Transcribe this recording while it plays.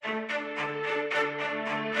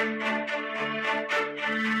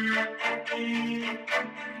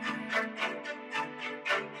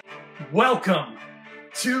Welcome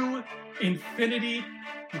to Infinity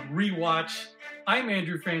Rewatch. I'm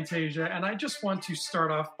Andrew Fantasia, and I just want to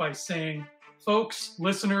start off by saying, folks,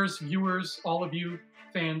 listeners, viewers, all of you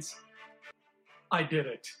fans, I did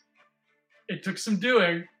it. It took some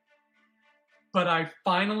doing, but I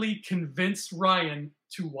finally convinced Ryan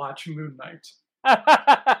to watch Moon Knight.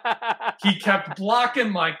 He kept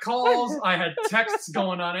blocking my calls. I had texts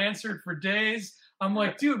going unanswered for days. I'm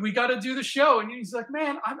like, dude, we got to do the show. And he's like,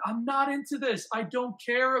 man, I'm not into this. I don't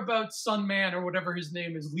care about Sunman or whatever his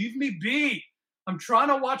name is. Leave me be. I'm trying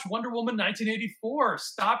to watch Wonder Woman 1984.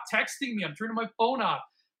 Stop texting me. I'm turning my phone off.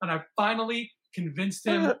 And I finally convinced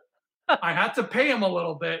him. I had to pay him a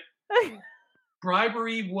little bit.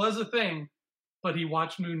 Bribery was a thing, but he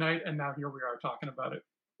watched Moon Knight, and now here we are talking about it.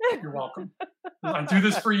 You're welcome. I do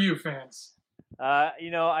this for you, fans. I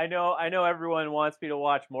know everyone wants me to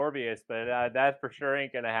watch Morbius, but that for sure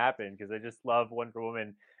ain't gonna happen because I just love Wonder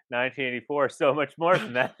Woman 1984 so much more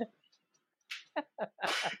than that.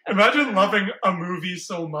 Imagine loving a movie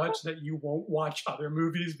so much that you won't watch other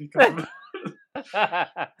movies because of it.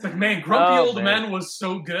 It's like, man, Grumpy Old Men was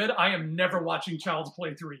so good. I am never watching Child's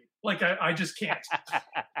Play 3. Like, I just can't.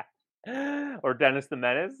 Or Dennis the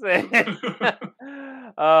Menace.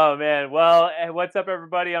 Oh man, well, what's up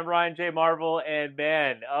everybody? I'm Ryan J. Marvel, and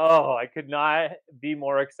man, I could not be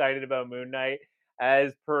more excited about Moon Knight.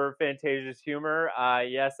 As per Fantasia's humor,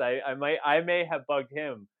 yes, I may have bugged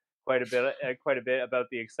him quite a bit about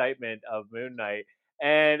the excitement of Moon Knight,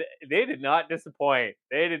 and they did not disappoint.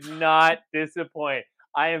 I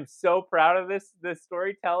am so proud of this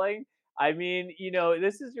storytelling. I mean,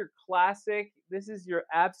 this is your classic. This is your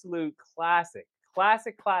absolute classic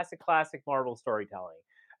Marvel storytelling.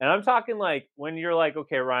 And I'm talking like when you're like,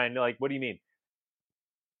 okay, Ryan, like, what do you mean?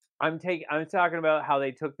 I'm talking about how they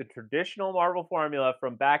took the traditional Marvel formula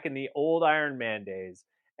from back in the old Iron Man days,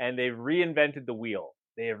 and they've reinvented the wheel.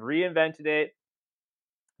 They have reinvented it.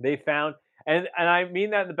 They found, and I mean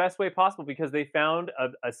that in the best way possible, because they found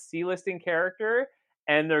a C-listing character,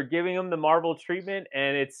 and they're giving him the Marvel treatment,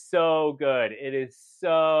 and it's so good. It is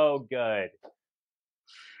so good.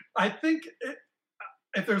 I think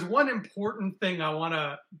if there's one important thing I want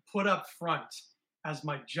to put up front as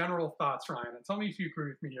my general thoughts, Ryan, and tell me if you agree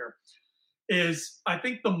with me here, is I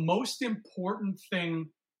think the most important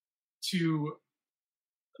thing to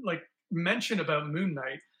mention about Moon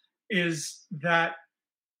Knight is that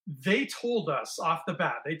they told us off the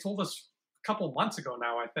bat, they told us a couple months ago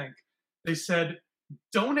now, I think, they said,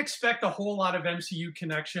 don't expect a whole lot of MCU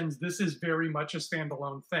connections. This is very much a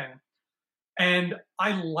standalone thing. And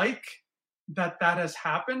I like that has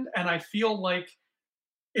happened. And I feel like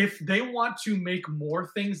if they want to make more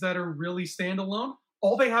things that are really standalone,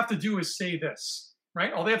 all they have to do is say this,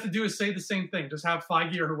 right? All they have to do is say the same thing. Just have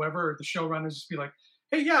Feige or whoever, the showrunners, just be like,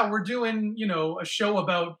 hey, yeah, we're doing, a show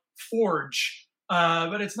about Forge,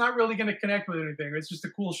 but it's not really going to connect with anything. It's just a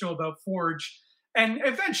cool show about Forge. And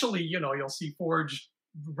eventually, you'll see Forge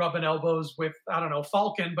rubbing elbows with, I don't know,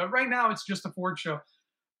 Falcon. But right now, it's just a Forge show.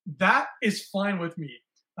 That is fine with me.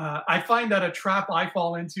 I find that a trap I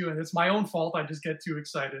fall into, and it's my own fault, I just get too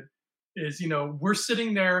excited, is, we're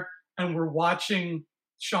sitting there and we're watching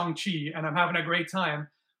Shang-Chi, and I'm having a great time.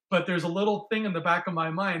 But there's a little thing in the back of my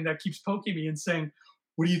mind that keeps poking me and saying,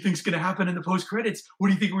 what do you think's going to happen in the post-credits? What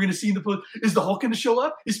do you think we're going to see in the post? Is the Hulk going to show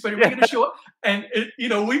up? Is Spider-Man going to show up? And,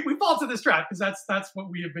 we fall into this trap because that's what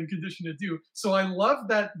we have been conditioned to do. So I love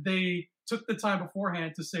that they took the time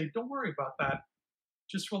beforehand to say, don't worry about that.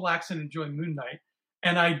 Just relax and enjoy Moon Knight.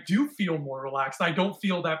 And I do feel more relaxed. I don't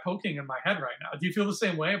feel that poking in my head right now. Do you feel the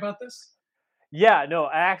same way about this? Yeah, no,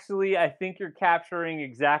 actually, I think you're capturing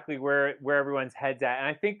exactly where everyone's head's at. And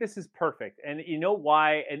I think this is perfect. And you know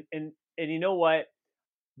why? And you know what?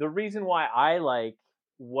 The reason why I like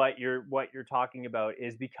what you're talking about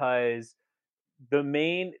is because the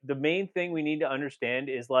main thing we need to understand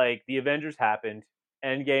is, like, the Avengers happened,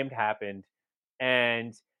 Endgame happened,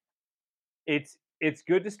 and it's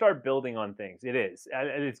good to start building on things. It is,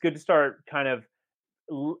 and it's good to start kind of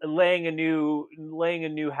laying a new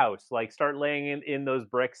house, like start laying in those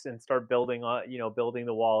bricks and start building on, building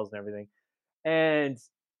the walls and everything. And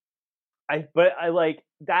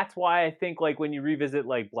that's why I think, like, when you revisit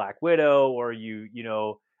like Black Widow or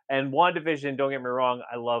and WandaVision, don't get me wrong,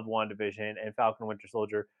 I love WandaVision and Falcon Winter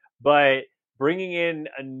Soldier, but bringing in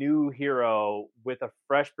a new hero with a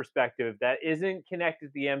fresh perspective that isn't connected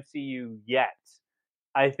to the MCU yet,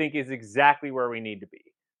 I think is exactly where we need to be.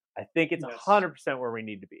 I think it's 100% where we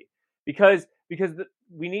need to be, because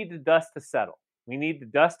we need the dust to settle. We need the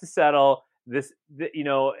dust to settle.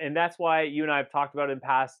 And that's why you and I have talked about in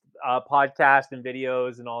past podcasts and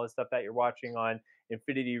videos and all this stuff that you're watching on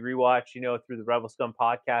Infinity Rewatch, through the Rebel Scum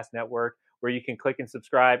Podcast Network, where you can click and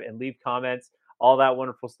subscribe and leave comments, all that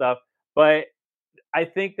wonderful stuff. But I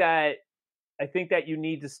think that you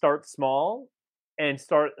need to start small and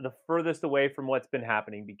start the furthest away from what's been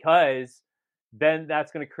happening, because then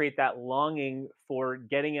that's going to create that longing for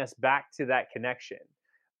getting us back to that connection.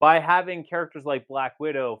 By having characters like Black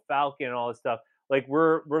Widow, Falcon, and all this stuff, like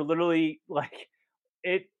we're literally like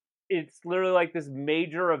it it's literally like this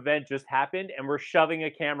major event just happened and we're shoving a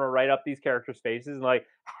camera right up these characters' faces and like,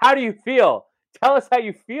 how do you feel? Tell us how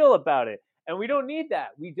you feel about it. And we don't need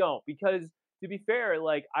that. We don't, because to be fair,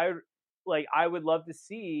 I would love to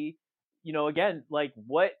see, again, like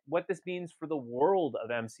what this means for the world of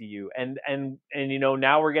MCU. And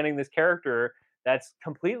now we're getting this character that's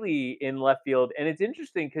completely in left field. And it's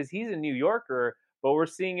interesting because he's a New Yorker, but we're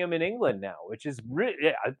seeing him in England now, which is really,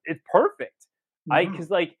 it's perfect.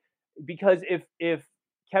 Mhm. Because if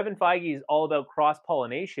Kevin Feige is all about cross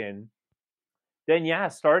pollination, then yeah,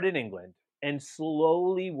 start in England and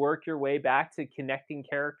slowly work your way back to connecting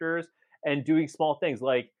characters and doing small things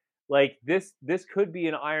like this could be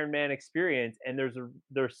an Iron Man experience. And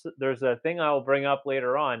there's a thing I'll bring up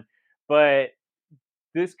later on, but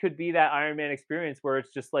this could be that Iron Man experience where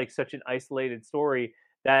it's just like such an isolated story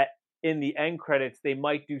that in the end credits they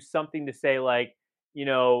might do something to say like, you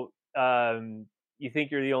know, you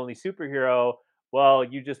think you're the only superhero. Well,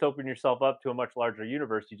 you just open yourself up to a much larger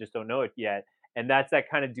universe. You just don't know it yet. And that's that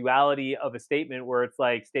kind of duality of a statement where it's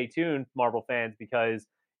like, stay tuned, Marvel fans, because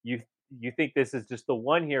you you think this is just the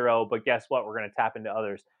one hero, but guess what? We're going to tap into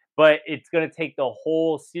others. But it's going to take the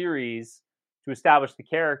whole series to establish the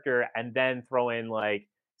character and then throw in like,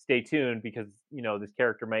 stay tuned because this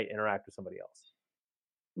character might interact with somebody else.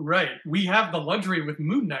 Right. We have the luxury with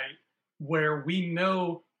Moon Knight where we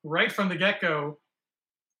know right from the get go,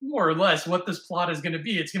 more or less, what this plot is going to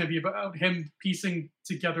be. It's going to be about him piecing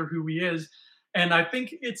together who he is. And I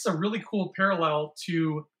think it's a really cool parallel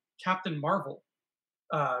to Captain Marvel.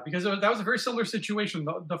 Because that was a very similar situation.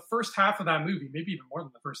 The first half of that movie, maybe even more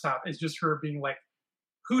than the first half, is just her being like,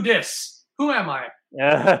 "Who dis? Who am I?"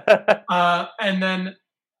 And then,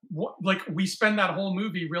 like, we spend that whole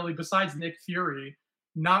movie really, besides Nick Fury,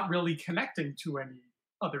 not really connecting to any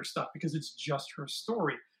other stuff because it's just her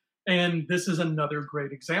story. And this is another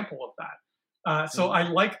great example of that. So I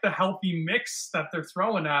like the healthy mix that they're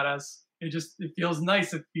throwing at us. It feels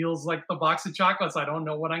nice. It feels like the box of chocolates. I don't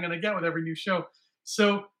know what I'm going to get with every new show.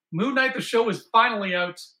 So Moon Knight, the show, is finally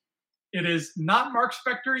out. It is not Mark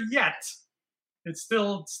Spector yet. It's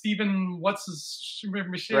still Stephen, what's his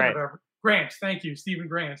machine? Whatever. Grant, thank you, Stephen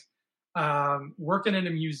Grant. Working in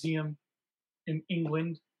a museum in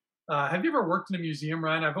England. Have you ever worked in a museum,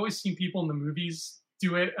 Ryan? I've always seen people in the movies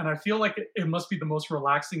do it, and I feel like it must be the most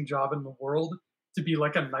relaxing job in the world to be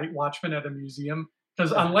like a night watchman at a museum.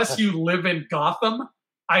 Because unless you live in Gotham,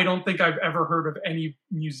 I don't think I've ever heard of any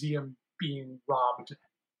museum being robbed.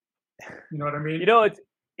 You know what I mean?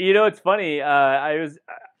 It's funny. I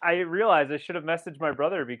realized I should have messaged my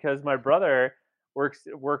brother because my brother works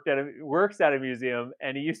at a museum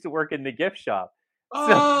and he used to work in the gift shop.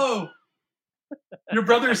 Oh, your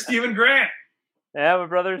brother is Stephen Grant. Yeah, my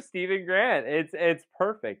brother is Stephen Grant. It's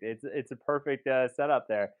perfect. It's a perfect setup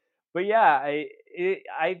there. But yeah,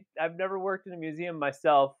 I've never worked in a museum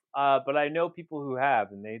myself, but I know people who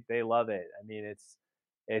have, and they love it. I mean,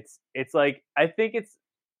 it's like, I think it's,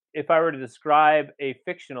 if I were to describe a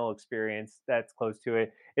fictional experience that's close to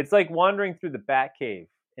it, it's like wandering through the Batcave,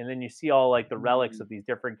 and then you see all like the relics of these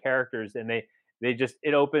different characters, and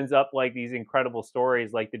it opens up like these incredible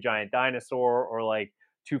stories, like the giant dinosaur or like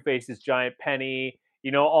Two-Face's giant penny,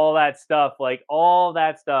 all that stuff. Like all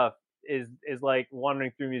that stuff is like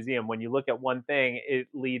wandering through a museum. When you look at one thing, it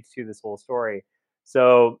leads to this whole story.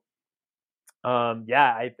 So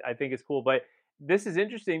yeah, I think it's cool. But this is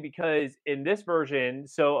interesting because in this version,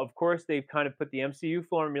 so of course they've kind of put the MCU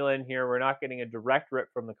formula in here. We're not getting a direct rip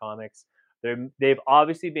from the comics. They've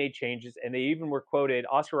obviously made changes, and they even were quoted.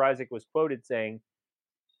 Oscar Isaac was quoted saying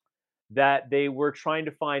that they were trying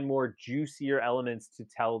to find more juicier elements to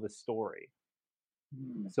tell the story.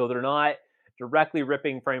 So they're not directly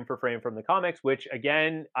ripping frame for frame from the comics, which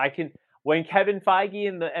again, when Kevin Feige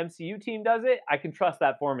and the MCU team does it, I can trust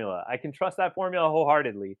that formula. I can trust that formula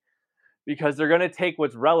wholeheartedly because they're going to take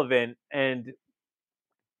what's relevant and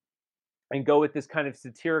go with this kind of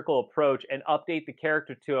satirical approach and update the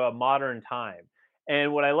character to a modern time.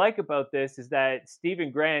 And what I like about this is that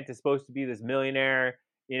Stephen Grant is supposed to be this millionaire,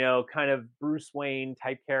 kind of Bruce Wayne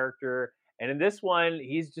type character. And in this one,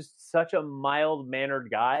 he's just such a mild-mannered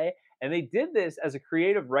guy. And they did this as a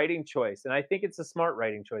creative writing choice. And I think it's a smart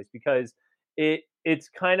writing choice because it's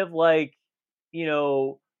kind of like you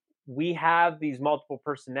know, we have these multiple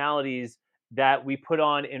personalities that we put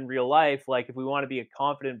on in real life. Like if we want to be a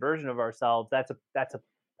confident version of ourselves, that's a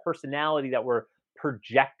personality that we're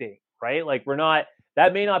projecting, right? Like we're not,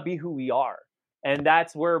 that may not be who we are. And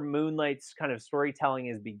that's where Moonlight's kind of storytelling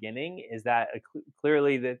is beginning, is that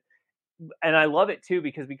clearly that, and I love it too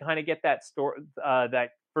because we kind of get that story, that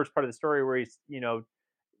first part of the story where he's,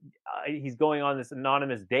 he's going on this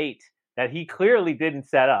anonymous date that he clearly didn't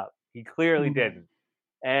set up. He clearly didn't.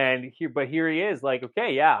 And here he is, like,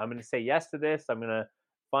 okay, yeah, I'm going to say yes to this. I'm going to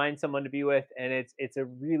find someone to be with, and it's a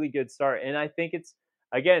really good start. And I think it's,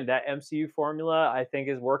 again, that MCU formula I think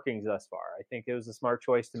is working thus far. I think it was a smart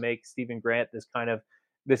choice to make Stephen Grant this kind of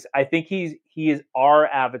this. I think he is our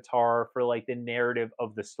avatar for like the narrative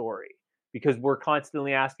of the story, because we're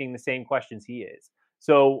constantly asking the same questions he is.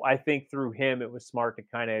 So I think through him, it was smart to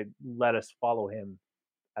kind of let us follow him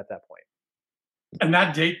at that point. And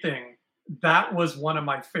that date thing, that was one of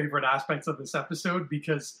my favorite aspects of this episode,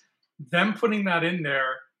 because them putting that in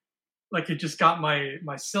there, like, it just got my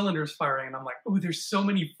cylinders firing. And I'm like, oh, there's so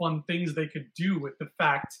many fun things they could do with the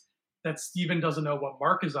fact that Steven doesn't know what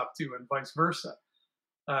Mark is up to and vice versa.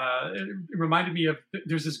 It reminded me of,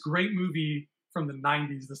 there's this great movie from the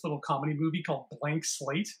 90s, this little comedy movie called Blank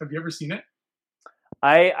Slate. Have you ever seen it?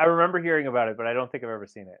 I remember hearing about it, but I don't think I've ever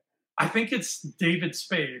seen it. I think it's David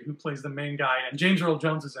Spade who plays the main guy, and James Earl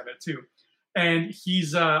Jones is in it too. And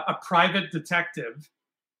he's a private detective,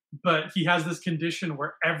 but he has this condition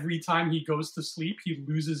where every time he goes to sleep, he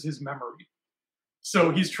loses his memory.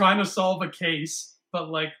 So he's trying to solve a case, but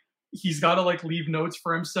like he's got to like leave notes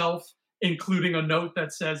for himself, including a note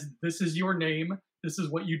that says, "This is your name. This is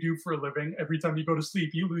what you do for a living. Every time you go to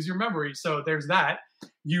sleep, you lose your memory." So there's that.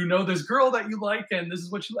 You know this girl that you like, and this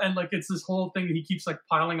is what you, and like it's this whole thing that he keeps like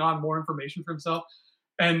piling on more information for himself.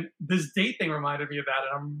 And this date thing reminded me of that.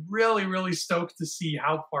 And I'm really, really stoked to see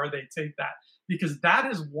how far they take that, because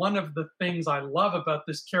that is one of the things I love about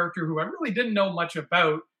this character who I really didn't know much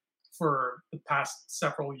about for the past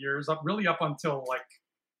several years, up until like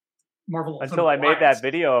Marvel. Until I made that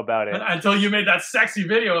video about it. Until you made that sexy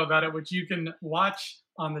video about it, which you can watch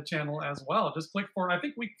on the channel as well. Just click for, I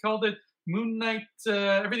think we called it Moon Knight,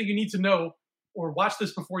 Everything You Need to Know, or Watch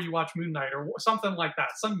This Before You Watch Moon Knight, or something like that.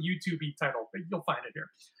 Some YouTube-y title, but you'll find it here.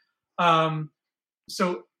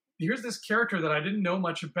 So here's this character that I didn't know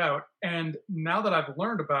much about, and now that I've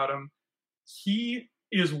learned about him, he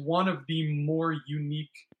is one of the more unique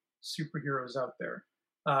superheroes out there.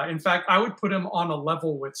 In fact, I would put him on a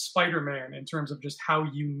level with Spider-Man in terms of just how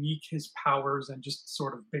unique his powers and just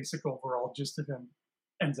sort of basic overall gist of him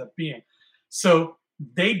ends up being. So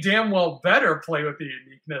they damn well better play with the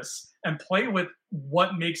uniqueness and play with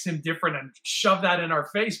what makes him different and shove that in our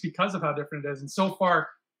face because of how different it is. And so far,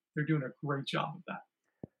 they're doing a great job of that.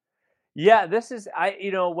 Yeah, this is,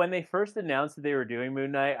 when they first announced that they were doing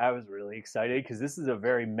Moon Knight, I was really excited because this is a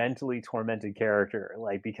very mentally tormented character,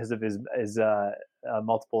 like because of his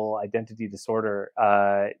multiple identity disorder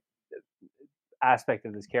aspect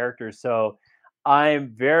of this character. So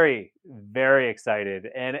I'm very, very excited.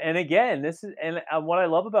 And again, this is, and what I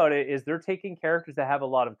love about it is they're taking characters that have a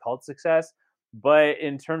lot of cult success, but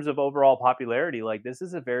in terms of overall popularity, like this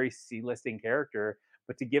is a very C-listing character.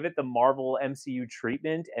 But to give it the Marvel MCU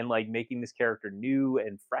treatment and like making this character new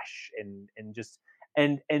and fresh and just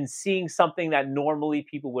and seeing something that normally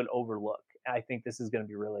people would overlook, I think this is going to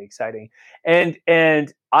be really exciting. And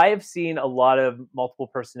I have seen a lot of multiple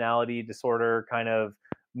personality disorder kind of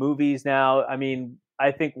movies now. I mean,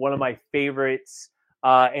 I think one of my favorites,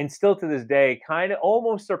 and still to this day, kind of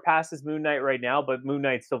almost surpasses Moon Knight right now, but Moon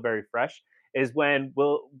Knight's still very fresh, is when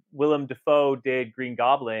Willem Dafoe did Green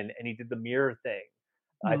Goblin and he did the mirror thing.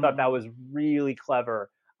 I thought that was really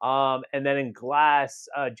clever. And then in Glass,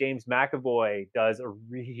 James McAvoy does a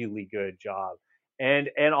really good job. And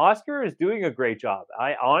Oscar is doing a great job.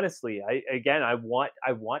 I honestly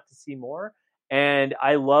want to see more. And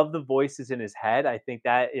I love the voices in his head. I think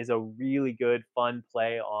that is a really good, fun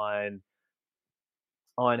play on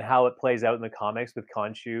how it plays out in the comics with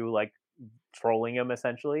Khonshu like trolling him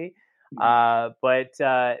essentially. But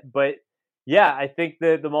yeah, I think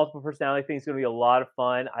the multiple personality thing is going to be a lot of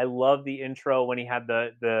fun. I love the intro when he had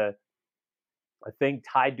the thing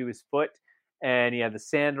tied to his foot and he had the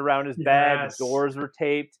sand around his bed. The doors were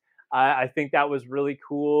taped. I think that was really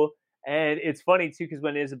cool. And it's funny too, because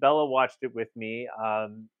when Isabella watched it with me,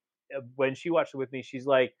 when she watched it with me, she's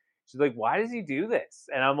like, why does he do this?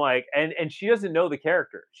 And I'm like, and she doesn't know the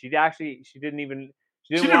character. She didn't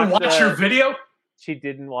watch your video. She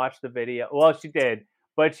didn't watch the video. Well, she did,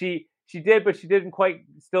 but she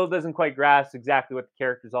still doesn't quite grasp exactly what the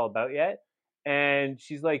character's all about yet. And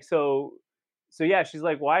she's like, so so yeah, she's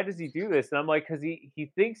like, why does he do this? And I'm like, because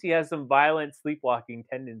he thinks he has some violent sleepwalking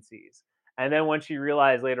tendencies. And then when she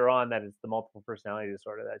realized later on that it's the multiple personality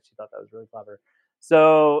disorder, that she thought that was really clever.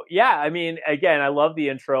 So yeah, I mean, again, I love the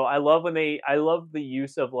intro. I love the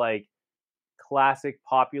use of like classic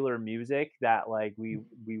popular music that like we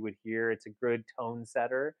would hear. It's a good tone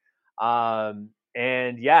setter.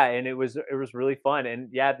 And yeah, and it was really fun. And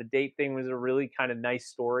yeah, the date thing was a really kind of nice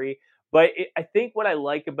story. But I think what I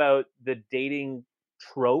like about the dating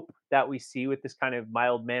trope that we see with this kind of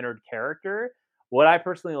mild mannered character, what I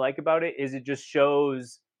personally like about it is it just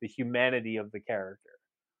shows the humanity of the character.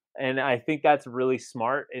 And I think that's really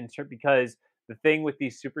smart because the thing with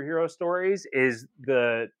these superhero stories is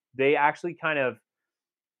they actually kind of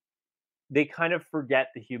forget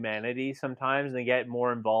the humanity sometimes, and they get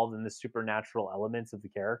more involved in the supernatural elements of the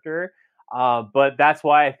character. But that's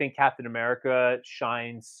why I think Captain America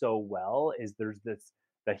shines so well. Is there's this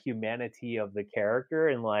the humanity of the character,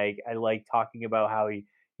 and like I like talking about how he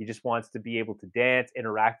just wants to be able to dance,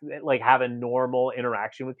 interact, like have a normal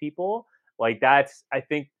interaction with people. Like that's I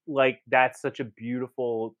think like that's such a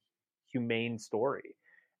beautiful, humane story.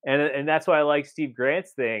 And that's why I like Steve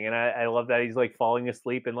Grant's thing, and I love that he's like falling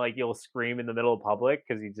asleep and like he'll scream in the middle of public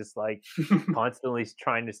because he's just like constantly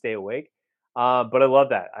trying to stay awake. But I love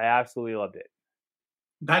that. I absolutely loved it.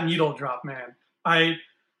 That needle drop, man. I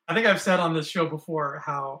think I've said on this show before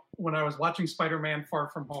how when I was watching Spider-Man Far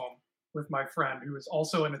From Home with my friend, who is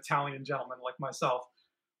also an Italian gentleman like myself,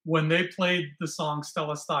 when they played the song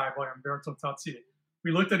Stella Stai by Umberto Tozzi,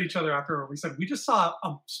 we looked at each other after we said, we just saw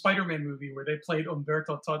a Spider-Man movie where they played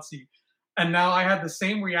Umberto Tozzi. And now I had the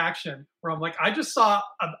same reaction where I'm like, I just saw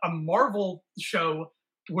a Marvel show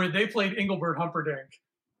where they played Engelbert Humperdinck,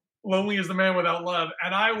 Lonely is the Man Without Love.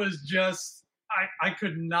 And I was just, I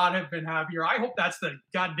could not have been happier. I hope that's the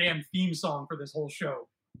goddamn theme song for this whole show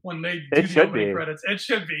when they do the opening credits. It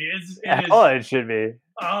should be. It should be.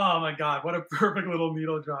 Oh my God, what a perfect little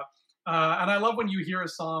needle drop. And I love when you hear a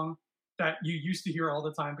song that you used to hear all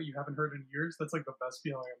the time, but you haven't heard in years. That's like the best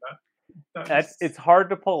feeling of that. It's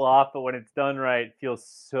hard to pull off, but when it's done right, it feels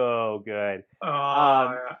so good.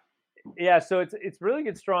 Yeah, so it's really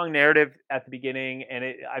good, strong narrative at the beginning, and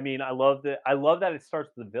I love that it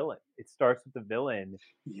starts with the villain. It starts with the villain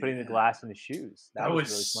putting the glass in the shoes. That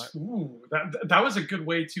was really smart. Ooh, that was a good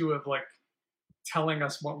way too of like telling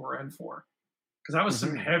us what we're in for, because that was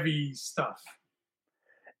some heavy stuff.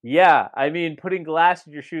 Yeah, I mean, putting glass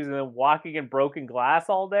in your shoes and then walking in broken glass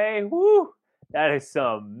all day. Whoo, that is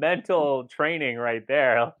some mental training right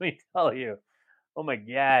there. Let me tell you. Oh my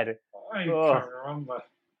God.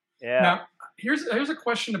 Yeah. Now, here's a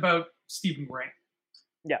question about Stephen Grant.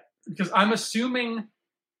 Yeah. Because I'm assuming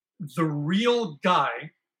the real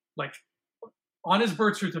guy, like on his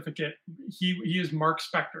birth certificate, he is Mark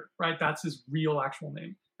Spector, right? That's his real actual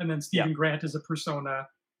name. And then Stephen Grant is a persona,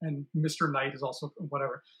 and Mr. Knight is also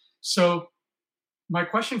whatever. So my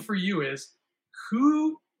question for you is,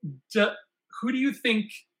 who do you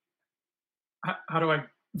think, how do I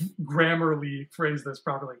grammarly phrase this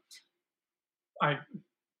properly?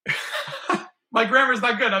 My grammar is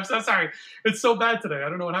not good. I'm so sorry. It's so bad today. I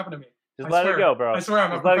don't know what happened to me. Just let it go, bro. I swear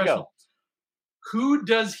I'm a professional. Who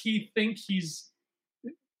does he think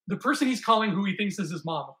the person he's calling who he thinks is his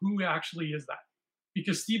mom? Who actually is that?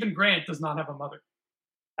 Because Stephen Grant does not have a mother.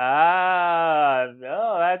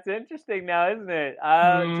 No, that's interesting now, isn't it?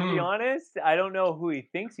 To be honest, I don't know who he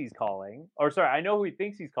thinks he's calling. Or sorry, I know who he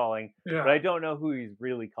thinks he's calling, but I don't know who he's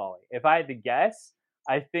really calling. If I had to guess,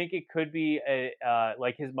 I think it could be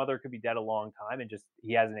like his mother could be dead a long time, and just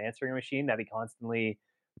he has an answering machine that he constantly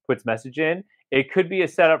puts message in. It could be a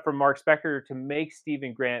setup for Mark Spector to make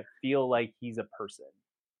Stephen Grant feel like he's a person.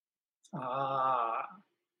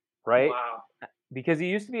 Right? Wow. Because he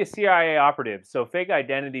used to be a CIA operative, so fake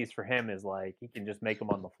identities for him is like he can just make them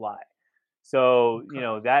on the fly. So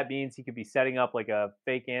that means he could be setting up like a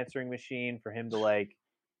fake answering machine for him to like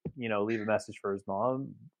leave a message for his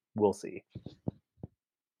mom. We'll see.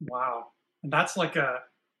 Wow. And that's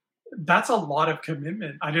a lot of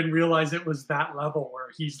commitment. I didn't realize it was that level where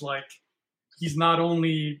he's not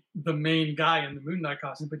only the main guy in the Moon Knight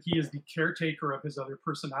costume, but he is the caretaker of his other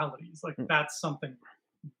personalities. Like that's something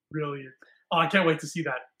really, I can't wait to see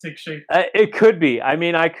that take shape. It could be. I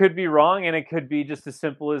mean, I could be wrong, and it could be just as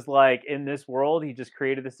simple as like in this world, he just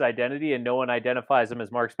created this identity and no one identifies him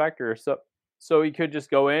as Mark Spector. So he could just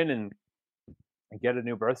go in and get a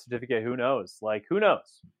new birth certificate. Who knows? Like, who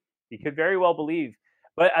knows? He could very well believe.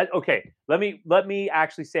 But okay, let me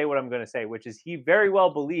actually say what I'm going to say, which is he very well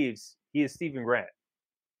believes he is Stephen Grant,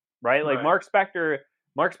 right? Like Mark Spector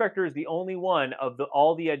is the only one of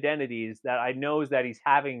all the identities that I knows that he's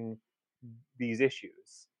having these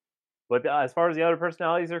issues. But as far as the other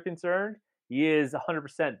personalities are concerned, he is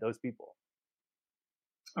 100% those people.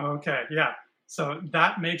 Okay, yeah. So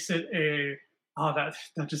that makes it a that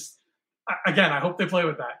just again. I hope they play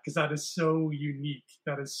with that because that is so unique.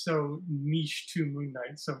 That is so niche to Moon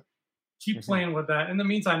Knight. So keep playing with that. In the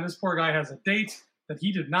meantime, this poor guy has a date that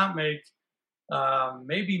he did not make.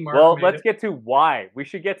 Maybe Mark made let's it. get to why. We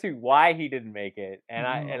should get to why he didn't make it. And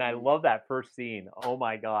I love that first scene. Oh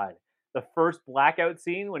my god. The first blackout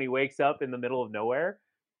scene when he wakes up in the middle of nowhere.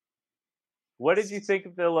 What did you think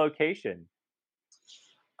of the location?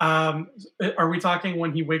 Are we talking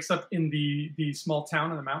when he wakes up in the small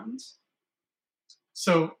town in the mountains?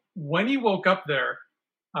 So when he woke up there,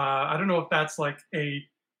 I don't know if that's like a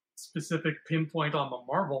specific pinpoint on the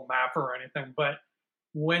Marvel map or anything, but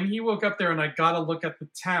when he woke up there and I got a look at the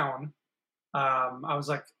town, I was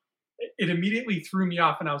like, it immediately threw me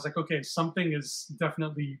off, and I was like, okay, something is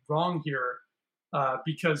definitely wrong here,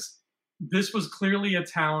 because this was clearly a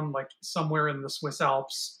town like somewhere in the Swiss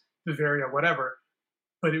Alps, Bavaria, whatever,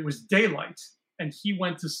 but it was daylight, and he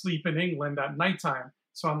went to sleep in England at nighttime.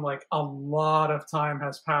 So I'm like, a lot of time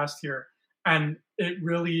has passed here, and it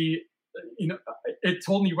really, it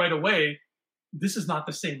told me right away, this is not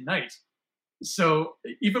the same night. So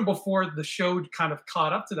even before the show kind of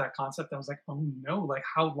caught up to that concept, I was like, oh no, like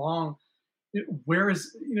how long? Where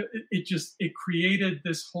is it created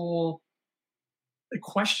this whole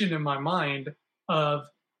question in my mind of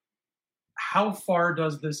how far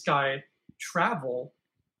does this guy travel,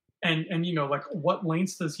 and like what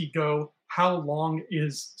lengths does he go? How long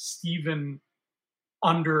is Steven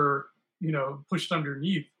under pushed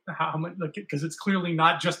underneath? How much? Like, because it's clearly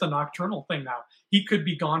not just a nocturnal thing now. He could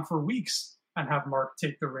be gone for weeks and have Mark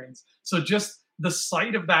take the reins. So just the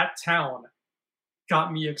sight of that town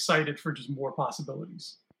got me excited for just more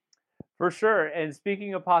possibilities. For sure. And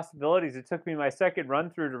speaking of possibilities, it took me my second run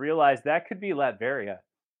through to realize that could be Latveria.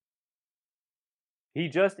 He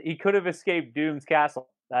could have escaped Doom's castle.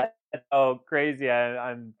 That's how crazy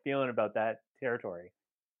I'm feeling about that territory.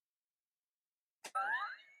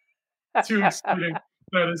 Too exciting.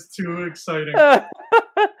 That is too exciting.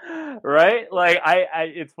 Right? Like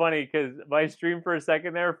it's funny because my stream for a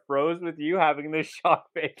second there froze with you having this shock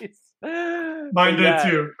face. Mine did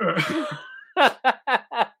too.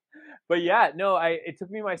 But yeah, no, it took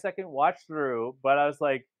me my second watch through, but I was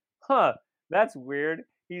like, huh, that's weird.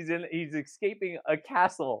 He's escaping a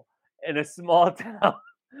castle in a small town.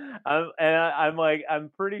 I'm like,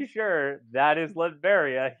 I'm pretty sure that is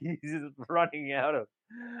Latveria he's running out of.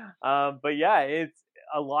 But yeah, it's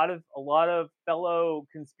a lot of fellow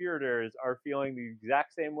conspirators are feeling the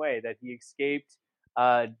exact same way, that he escaped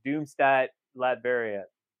Doomstadt, Latveria.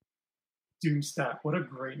 Doomstadt, what a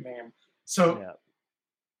great name. So yeah.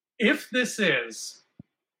 If this is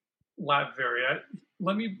Latveria,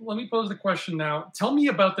 let me pose the question now. Tell me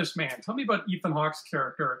about this man. Tell me about Ethan Hawke's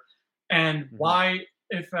character and why,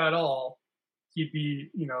 if at all, he'd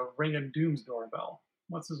be, ringing Doom's doorbell.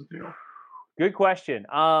 What's his deal? Good question.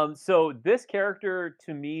 So this character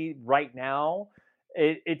to me right now,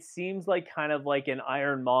 it seems like kind of like an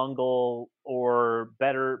Iron Mongol, or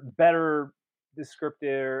better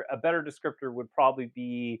descriptor. A better descriptor would probably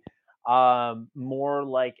be more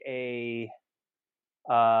like a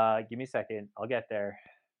give me a second, I'll get there.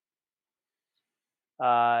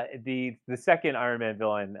 The second Iron Man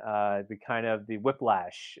villain, the kind of the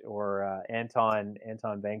Whiplash, or Anton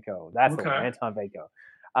Vanko. That's the one, Anton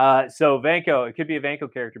Vanko. So Vanko, it could be a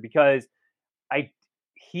Vanko character because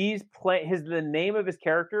the name of his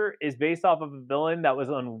character is based off of a villain that was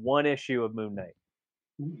on one issue of Moon Knight.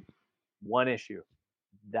 One issue.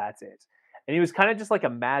 That's it. And he was kind of just like a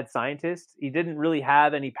mad scientist. He didn't really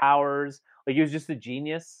have any powers. Like, he was just a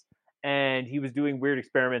genius, and he was doing weird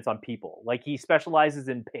experiments on people. Like, he specializes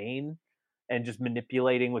in pain and just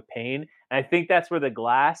manipulating with pain. And I think that's where the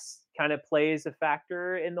glass kind of plays a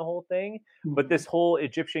factor in the whole thing. But this whole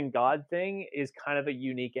Egyptian god thing is kind of a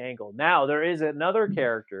unique angle. Now, there is another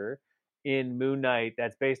character in Moon Knight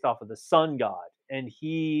that's based off of the sun god, and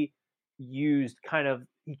he kind of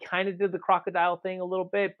did the crocodile thing a little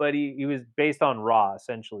bit, but he was based on Ra,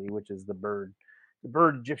 essentially, which is the bird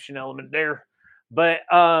Egyptian element there. But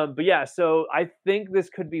yeah, so I think this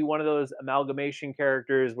could be one of those amalgamation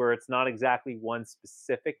characters where it's not exactly one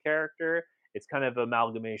specific character. It's kind of an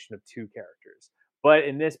amalgamation of two characters. But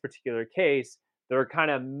in this particular case, they're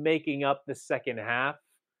kind of making up the second half,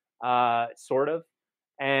 sort of,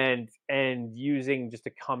 and using just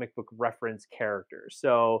a comic book reference character.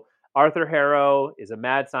 So Arthur Harrow is a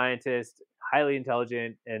mad scientist, highly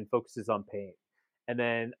intelligent, and focuses on pain. And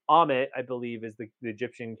then Ammit, I believe, is the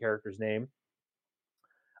Egyptian character's name.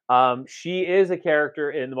 She is a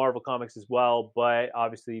character in the Marvel comics as well, but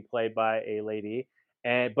obviously played by a lady.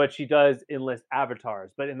 And but she does enlist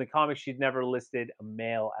avatars. But in the comics, she'd never listed a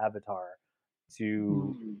male avatar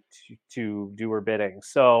to Mm. to do her bidding.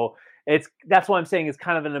 So that's why I'm saying it's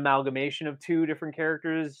kind of an amalgamation of two different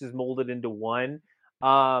characters, just molded into one.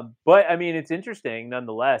 But I mean, it's interesting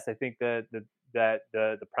nonetheless. I think the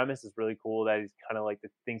premise is really cool. That he's kind of like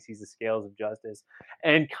thinks he's the scales of justice,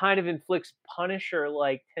 and kind of inflicts Punisher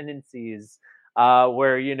like tendencies.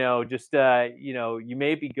 Where just you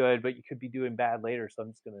may be good, but you could be doing bad later. So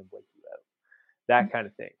I'm just gonna wipe you out. That kind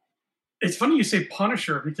of thing. It's funny you say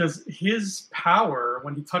Punisher because his power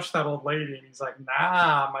when he touched that old lady and he's like,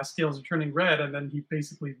 "Nah, my scales are turning red," and then he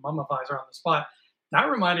basically mummifies her on the spot. That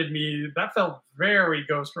reminded me. That felt very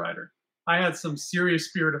Ghost Rider. I had some serious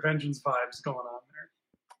Spirit of Vengeance vibes going on there.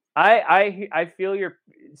 I feel your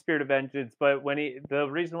spirit of vengeance, but the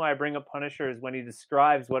reason why I bring up Punisher is when he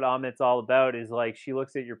describes what Amit's all about is like she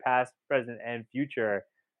looks at your past, present, and future,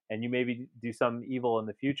 and you maybe do some evil in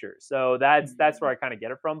the future. So that's where I kind of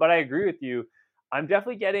get it from. But I agree with you. I'm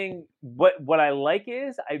definitely getting what I like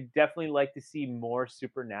is I definitely like to see more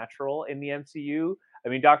supernatural in the MCU. I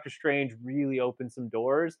mean, Doctor Strange really opened some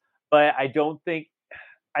doors, but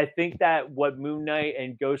I think that what Moon Knight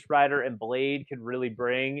and Ghost Rider and Blade can really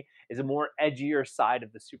bring is a more edgier side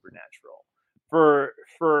of the supernatural.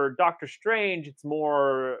 For Doctor Strange, it's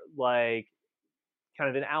more like kind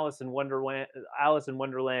of an Alice in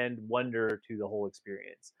Wonderland wonder to the whole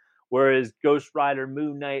experience. Whereas Ghost Rider,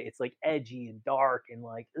 Moon Knight, it's like edgy and dark and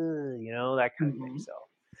like, that kind of thing. So,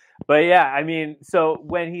 but yeah, I mean, so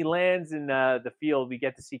when he lands in the field, we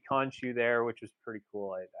get to see Khonshu there, which was pretty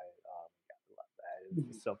cool. I it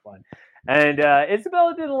was so fun. And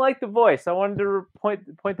Isabella didn't like the voice. I wanted to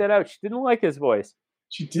point that out. She didn't like his voice.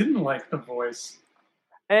 She didn't like the voice.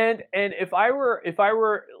 And if I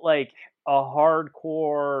were like a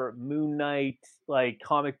hardcore Moon Knight like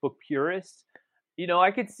comic book purist,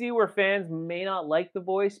 I could see where fans may not like the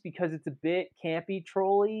voice because it's a bit campy,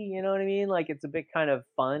 trolly. You know what I mean? Like it's a bit kind of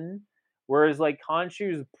fun. Whereas like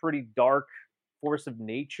Khonshu is a pretty dark force of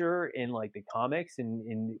nature in like the comics,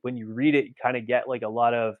 and when you read it, you kind of get like a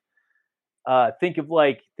lot of think of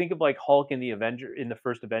like Hulk in the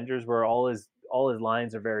first Avengers, where all his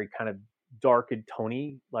lines are very kind of dark and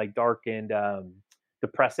tony, like dark and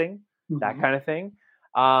depressing, that kind of thing.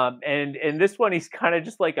 And in this one, he's kind of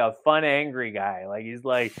just like a fun, angry guy. Like he's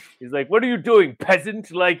like, "What are you doing,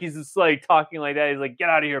 peasant?" Like he's just like talking like that. He's like, "Get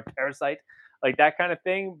out of here, parasite!" Like that kind of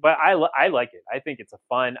thing. But I like it. I think it's a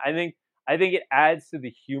fun. I think it adds to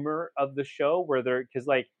the humor of the show because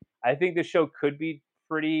like I think the show could be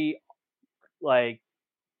pretty like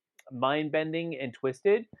mind bending and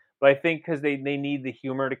twisted, but I think because they need the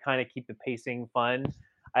humor to kind of keep the pacing fun.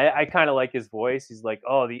 I kind of like his voice. He's like,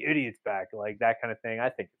 "Oh, the idiot's back," like that kind of thing. I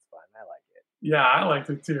think it's fun. I like it. Yeah, I liked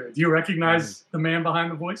it too. Do you recognize the man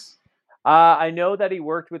behind the voice? I know that he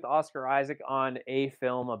worked with Oscar Isaac on a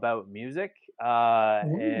film about music,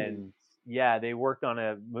 and yeah, they worked on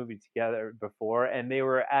a movie together before, and they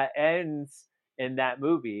were at ends in that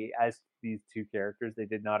movie as these two characters. They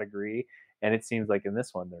did not agree, and it seems like in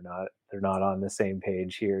this one they're not on the same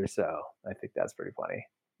page here. So I think that's pretty funny.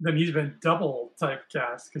 Then he's been double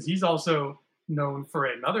typecast because he's also known for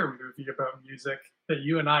another movie about music that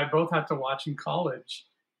you and I both had to watch in college.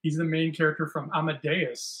 He's the main character from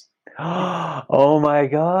Amadeus. Oh my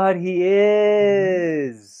God, he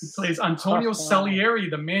is! He plays Antonio Salieri,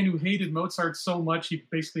 the man who hated Mozart so much he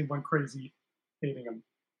basically went crazy hating him.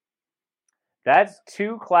 That's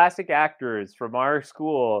two classic actors from our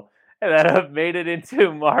school that have made it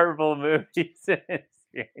into Marvel movies and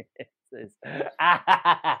experiences.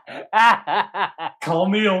 Call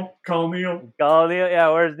Neil. Yeah,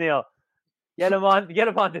 where's Neil? Get him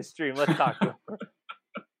on this stream. Let's talk to him.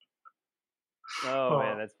 Oh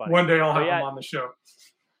man, that's funny. One day I'll have him on the show.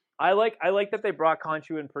 I like that they brought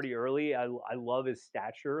Khonshu in pretty early. I love his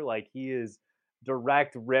stature. Like he is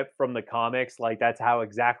direct rip from the comics. Like that's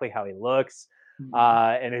exactly how he looks.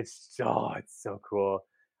 And it's so cool.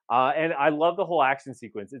 And I love the whole action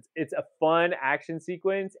sequence. It's a fun action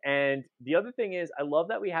sequence. And the other thing is, I love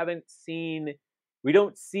that we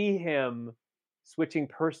don't see him switching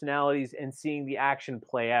personalities and seeing the action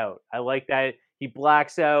play out. I like that he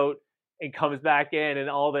blacks out and comes back in,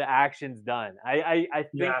 and all the action's done. I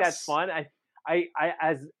think that's fun. I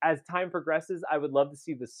as time progresses, I would love to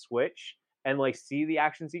see the switch and like see the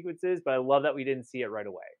action sequences, but I love that we didn't see it right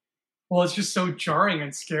away. Well, it's just so jarring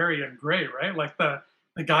and scary and great, right? Like the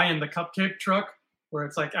guy in the cupcake truck, where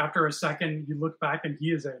it's like after a second you look back and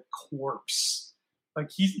he is a corpse.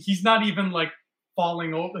 Like he's not even like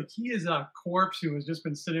falling over. Like he is a corpse who has just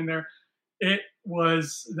been sitting there. That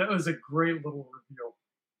was a great little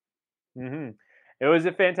reveal. It was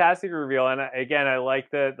a fantastic reveal, and again, I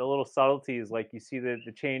like the little subtleties. Like you see the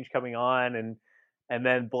change coming on, and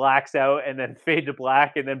then blacks out, and then fade to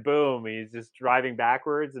black, and then boom, he's just driving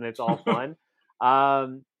backwards, and it's all fun.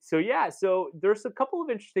 So yeah, so there's a couple of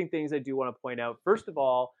interesting things I do want to point out. First of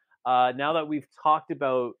all, now that we've talked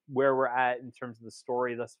about where we're at in terms of the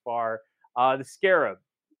story thus far, the Scarab.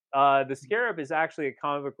 The Scarab is actually a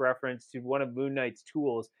comic book reference to one of Moon Knight's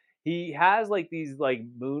tools. He has like these like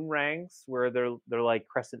moon rangs where they're like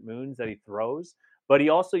crescent moons that he throws, but he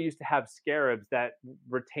also used to have scarabs that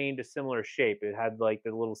retained a similar shape. It had like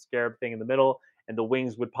the little scarab thing in the middle, and the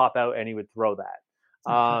wings would pop out, and he would throw that.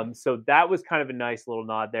 Okay. So that was kind of a nice little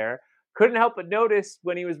nod there. Couldn't help but notice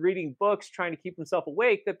when he was reading books, trying to keep himself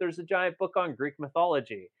awake, that there's a giant book on Greek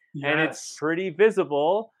mythology, and it's Yes. pretty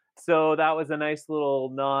visible. So that was a nice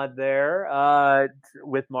little nod there,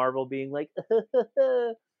 with Marvel being like,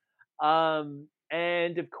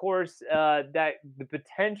 and of course, that the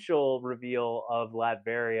potential reveal of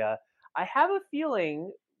Latveria. I have a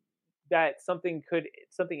feeling that something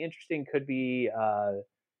interesting could be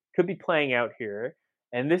playing out here.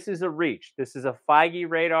 And this is a reach. This is a Feige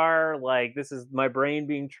radar. Like this is my brain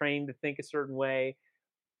being trained to think a certain way.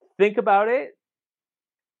 Think about it.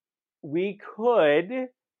 We could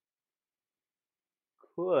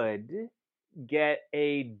get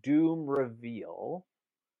a Doom reveal.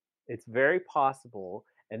 It's very possible.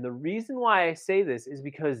 And the reason why I say this is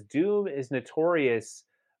because Doom is notorious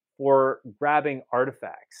for grabbing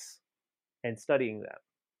artifacts and studying them.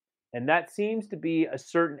 And that seems to be a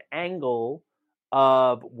certain angle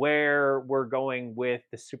of where we're going with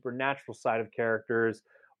the supernatural side of characters,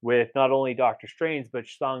 with not only Doctor Strange, but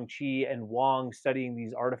Shang-Chi and Wong studying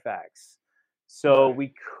these artifacts. So Right.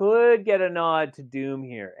 we could get a nod to Doom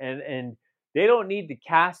here. And they don't need to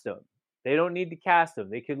cast him. They don't need to cast him.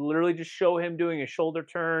 They could literally just show him doing a shoulder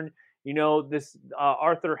turn. You know, this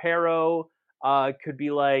Arthur Harrow could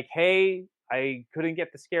be like, hey, I couldn't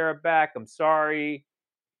get the scarab back. I'm sorry.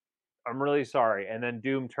 I'm really sorry. And then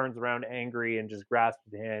Doom turns around angry and just grasps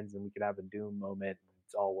his hands, and we could have a Doom moment.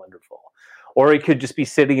 It's all wonderful. Or he could just be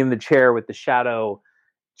sitting in the chair with the shadow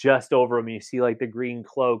just over him. You see like the green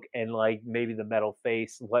cloak and like maybe the metal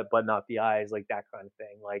face, but not the eyes, like that kind of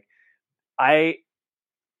thing. Like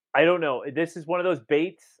I don't know. This is one of those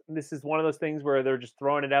baits. This is one of those things where they're just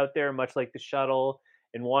throwing it out there, much like the shuttle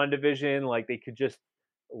in WandaVision. Like they could just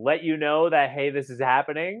let you know that, hey, this is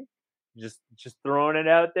happening. Just throwing it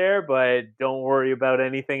out there, but don't worry about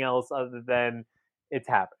anything else other than it's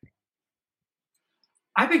happening.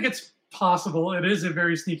 I think it's possible. It is a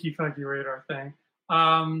very sneaky Feige radar thing.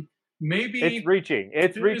 Maybe It's reaching.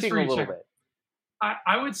 It's reaching a little bit.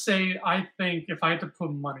 I would say, I think if I had to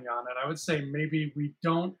put money on it, I would say maybe we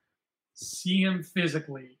don't see him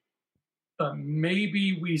physically, but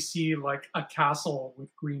maybe we see like a castle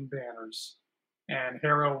with green banners, and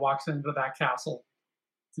Harrow walks into that castle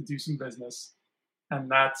to do some business,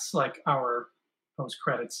 and that's like our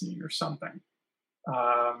post-credit scene or something.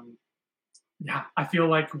 Yeah, I feel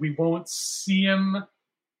like we won't see him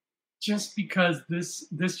just because this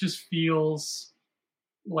just feels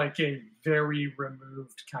like a very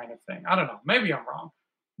removed kind of thing. I don't know. Maybe I'm wrong,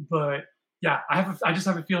 but yeah, I just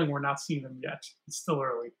have a feeling we're not seeing them yet. It's still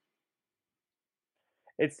early.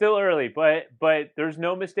 It's still early, but there's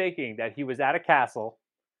no mistaking that he was at a castle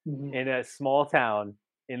in a small town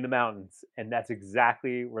in the mountains, and that's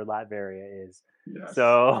exactly where Latveria is. Yes.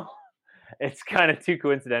 So it's kind of too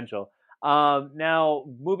coincidental. Now,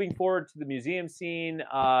 moving forward to the museum scene,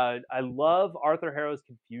 I love Arthur Harrow's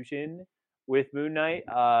confusion with Moon Knight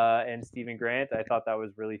and Stephen Grant. I thought that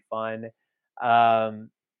was really fun. And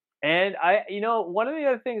one of the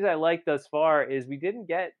other things I like thus far is we didn't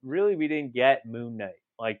get Moon Knight.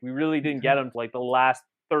 Like we really didn't get him to like the last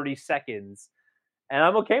 30 seconds. And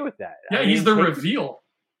I'm okay with that. Yeah, he's the reveal.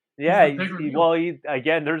 Yeah,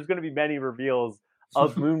 again, there's going to be many reveals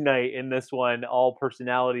of Moon Knight in this one, all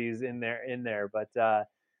personalities in there. But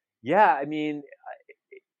yeah, I mean,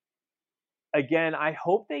 again, I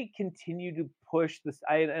hope they continue to push this.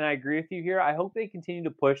 And I agree with you here. I hope they continue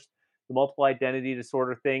to push the multiple identity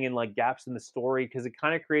disorder thing and like gaps in the story, because it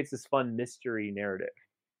kind of creates this fun mystery narrative.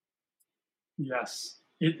 Yes,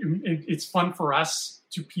 it's fun for us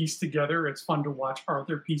to piece together. It's fun to watch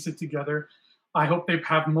Arthur piece it together. I hope they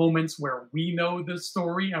have moments where we know the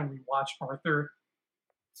story and we watch Arthur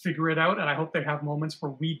figure it out. And I hope they have moments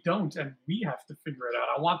where we don't and we have to figure it out.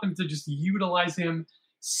 I want them to just utilize him,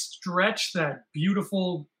 stretch that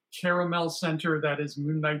beautiful caramel center that is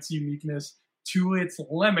Moon Knight's uniqueness to its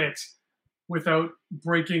limit, without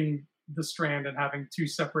breaking the strand and having two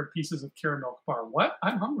separate pieces of caramel bar. What?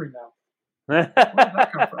 I'm hungry now. Where did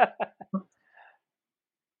that come from?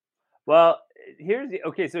 Well, here's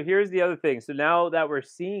the other thing. So now that we're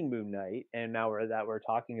seeing Moon Knight, and now we're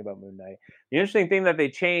talking about Moon Knight, the interesting thing that they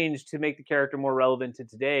changed to make the character more relevant to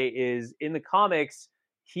today is in the comics,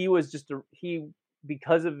 he was just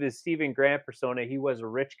because of his Stephen Grant persona, he was a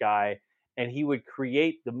rich guy, and he would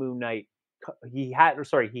create the Moon Knight. He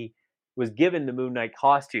was given the Moon Knight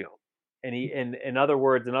costume, and in other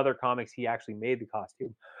words, in other comics, he actually made the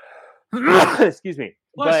costume. Excuse me.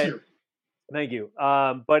 Bless you. Thank you.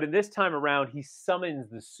 But in this time around, he summons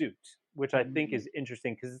the suit, which I think is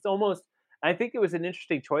interesting because it's almost. I think it was an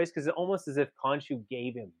interesting choice because it's almost as if Khonshu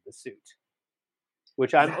gave him the suit,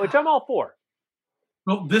 which I'm all for.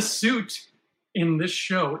 Well, this suit in this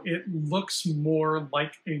show, it looks more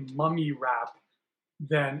like a mummy wrap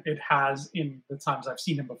than it has in the times I've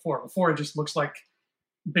seen him before. Before, it just looks like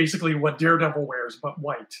basically what Daredevil wears, but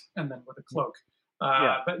white, and then with a cloak.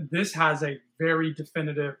 But this has a very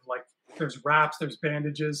definitive, like, there's wraps, there's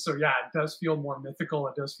bandages. So yeah, it does feel more mythical.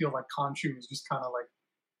 It does feel like Khonshu is just kind of like,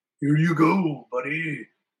 here you go, buddy.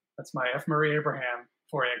 That's my F. Murray Abraham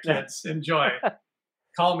for you, kids. Enjoy.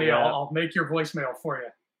 Call me. I'll make your voicemail for you.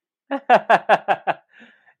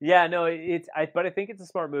 Yeah, no, but I think it's a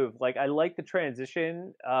smart move. Like, I like the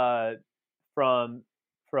transition from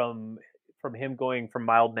him going from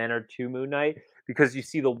mild mannered to Moon Knight, because you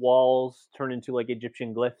see the walls turn into like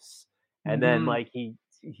Egyptian glyphs, and then like he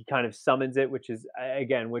kind of summons it, which is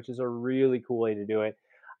a really cool way to do it.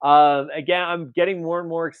 Again, I'm getting more and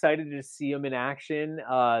more excited to see him in action,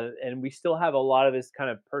 and we still have a lot of his kind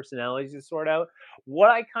of personalities to sort out. What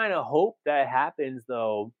I kind of hope that happens,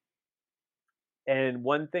 though, and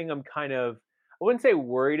one thing I'm kind of, I wouldn't say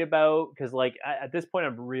worried about, because like at this point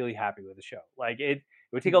I'm really happy with the show. Like it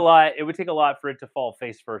would take a lot. It would take a lot for it to fall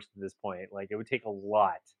face first at this point. Like it would take a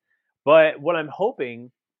lot. But what I'm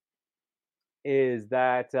hoping is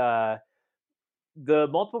that the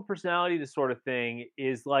multiple personality disorder thing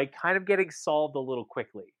is like kind of getting solved a little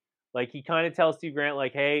quickly. Like he kind of tells Steve Grant,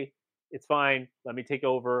 like, "Hey, it's fine. Let me take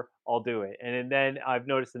over. I'll do it." And then I've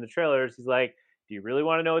noticed in the trailers, he's like, "Do you really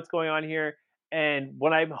want to know what's going on here?" And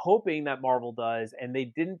what I'm hoping that Marvel does, and they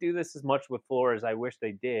didn't do this as much with Thor as I wish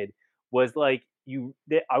they did, was like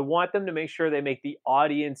I want them to make sure they make the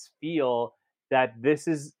audience feel that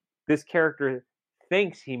this character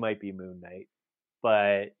thinks he might be Moon Knight,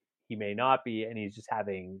 but he may not be, and he's just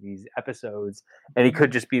having these episodes, and he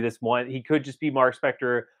could just be this one. He could just be Mark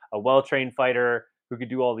Spector, a well-trained fighter who could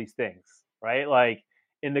do all these things, right? Like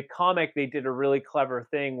in the comic, they did a really clever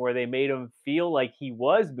thing where they made him feel like he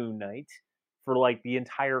was Moon Knight for like the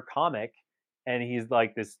entire comic, and he's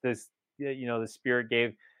like this the spirit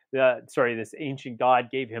gave this ancient god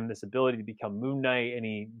gave him this ability to become Moon Knight, and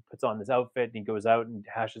he puts on this outfit and he goes out and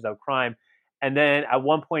hashes out crime. And then at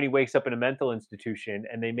one point he wakes up in a mental institution,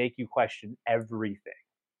 and they make you question everything.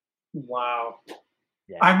 Wow.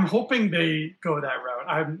 Yeah. I'm hoping they go that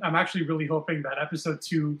route. I'm actually really hoping that episode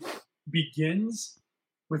 2 begins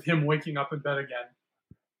with him waking up in bed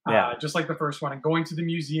again. Just like the first one, and going to the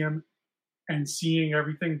museum and seeing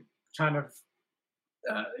everything kind of,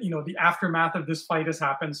 the aftermath of this fight has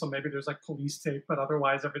happened. So maybe there's like police tape, but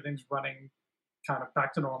otherwise everything's running kind of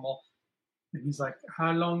back to normal. And he's like,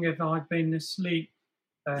 "How long have I been asleep?"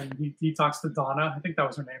 And he talks to Donna. I think that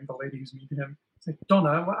was her name, the lady who's meeting him. He's like,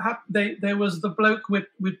 "Donna, what happened? There was the bloke with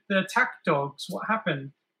the attack dogs. What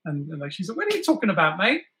happened?" And like she's like, "What are you talking about,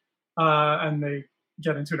 mate?" And they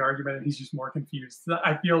get into an argument, and he's just more confused.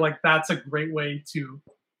 I feel like that's a great way to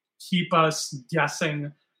keep us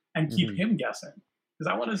guessing and keep him guessing,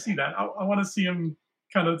 because I want to see that. I want to see him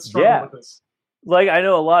kind of struggle with this. Like, I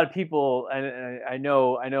know a lot of people, and I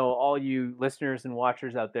know all you listeners and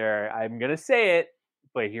watchers out there, I'm going to say it,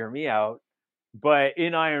 but hear me out. But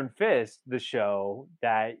in Iron Fist, the show,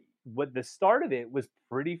 that what the start of it was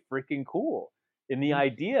pretty freaking cool. In the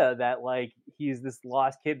idea that like he's this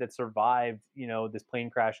lost kid that survived, this plane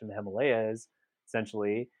crash in the Himalayas,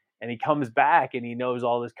 essentially, and he comes back and he knows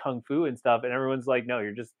all this kung fu and stuff, and everyone's like, "No,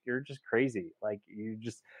 you're just crazy. Like you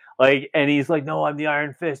just like," and he's like, "No, I'm the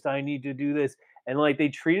Iron Fist. I need to do this." And like they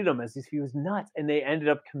treated him as if he was nuts, and they ended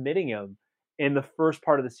up committing him in the first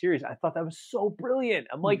part of the series. I thought that was so brilliant.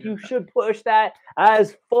 I'm like, you should push that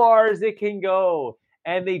as far as it can go.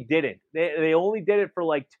 And they didn't. They only did it for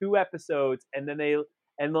like 2 episodes, and then they're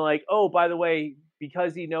like, "Oh, by the way,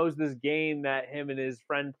 because he knows this game that him and his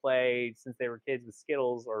friend played since they were kids with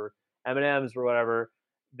Skittles or M&Ms or whatever,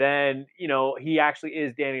 then he actually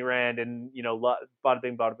is Danny Rand, and bada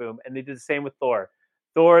bing, bada boom." And they did the same with Thor.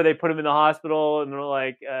 Thor, they put him in the hospital, and they're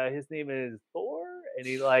like, his name is Thor, and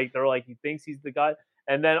they're like, he thinks he's the god,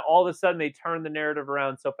 and then all of a sudden they turn the narrative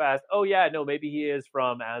around so fast. Oh yeah, no, maybe he is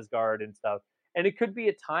from Asgard and stuff, and it could be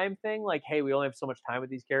a time thing, like, hey, we only have so much time with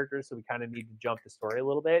these characters, so we kind of need to jump the story a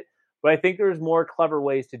little bit. But I think there's more clever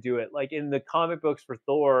ways to do it. Like in the comic books for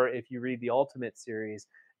Thor, if you read the Ultimate series,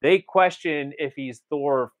 they question if he's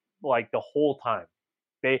Thor like the whole time.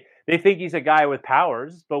 They think he's a guy with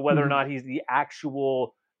powers, but whether or Mhm. not he's the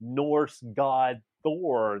actual Norse god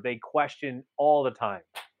Thor, they question all the time.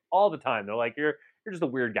 All the time. They're like, you're just a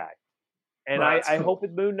weird guy. And Well, that's I cool. hope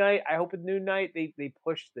with Moon Knight, I hope with Moon Knight they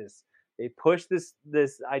push this. They push this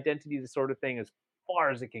identity, this sort of thing as far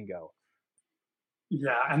as it can go.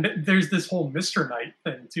 Yeah, and there's this whole Mr. Knight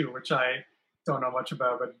thing too, which I don't know much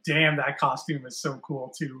about, but damn, that costume is so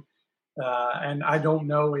cool too. And I don't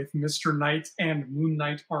know if Mr. Knight and Moon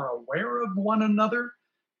Knight are aware of one another.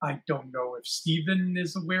 I don't know if Steven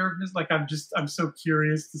is aware of this. Like, I'm so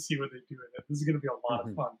curious to see what they do with it. This is going to be a lot of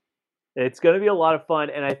Mhm. fun. It's going to be a lot of fun,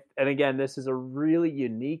 and again, this is a really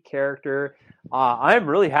unique character. I'm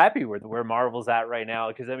really happy with where Marvel's at right now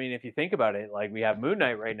because I mean, if you think about it, like we have Moon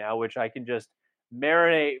Knight right now, which I can just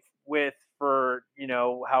marinate with for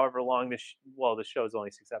however long the show is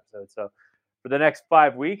only 6 episodes, so for the next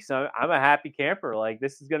 5 weeks, I'm a happy camper. Like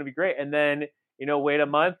this is going to be great, and then wait a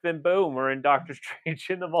month, and boom, we're in Doctor Strange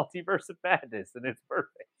in the Multiverse of Madness, and it's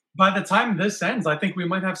perfect. By the time this ends, I think we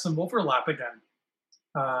might have some overlap again.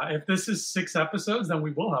 If this is 6 episodes, then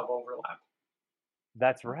we will have overlap.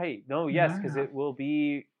 That's right. No, yes, because Yeah. it will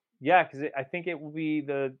be. Yeah, because I think it will be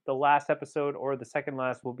the last episode or the second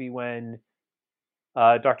last will be when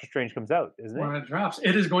Doctor Strange comes out, isn't When it? it drops.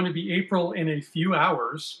 It is going to be April in a few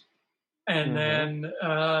hours, and Mm-hmm.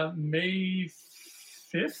 then May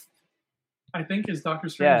 5th, I think, is Doctor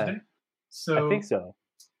Strange Yeah, Day. I think So so.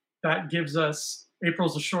 that gives us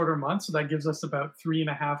April's a shorter month, so that gives us about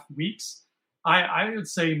 3.5 weeks. I would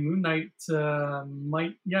say Moon Knight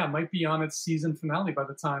might be on its season finale by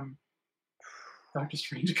the time Doctor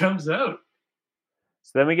Strange comes out.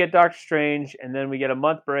 So then we get Doctor Strange, and then we get a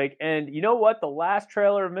month break. And you know what? The last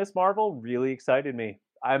trailer of Miss Marvel really excited me.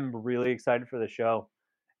 I'm really excited for the show.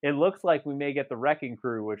 It looks like we may get the Wrecking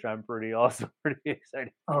Crew, which I'm pretty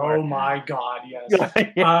excited Oh for. my God, yes.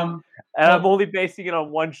 Yeah. Um, And I'm well, only basing it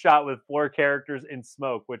on one shot with 4 characters in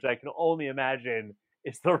smoke, which I can only imagine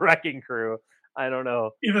is the Wrecking Crew. I don't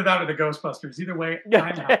know. either that or the Ghostbusters. Either way, I'm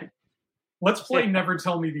Yeah. happy. Let's play Never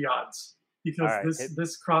Tell Me the Odds All because right.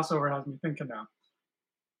 this crossover has me thinking now.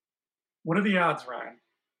 What are the odds, Ryan,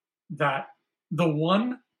 that the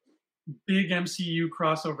one big MCU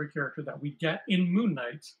crossover character that we get in Moon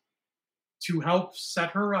Knight to help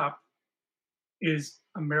set her up is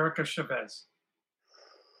America Chavez?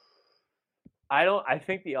 I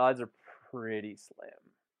think the odds are pretty slim.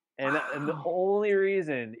 And the Wow. only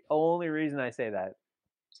reason I say that.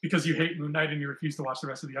 It's because you hate Moon Knight and you refuse to watch the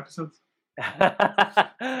rest of the episodes?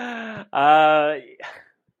 uh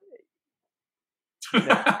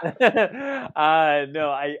no. No,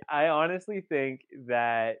 I honestly think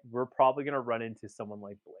that we're probably going to run into someone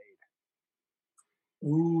like Blade.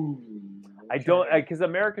 Ooh, I don't okay. because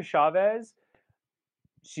America Chavez,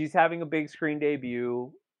 she's having a big screen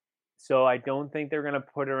debut, so I don't think they're gonna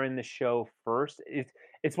put her in the show first.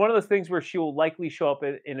 It's one of those things where she will likely show up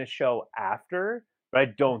in a show after, but I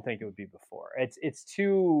don't think it would be before. It's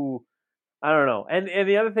too. I don't know. And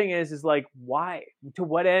the other thing is like why to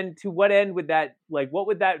what end would that like what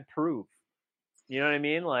would that prove? You know what I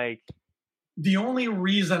mean? Like The only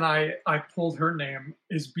reason I pulled her name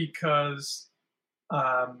is because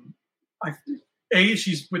um, I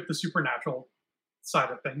she's with the supernatural side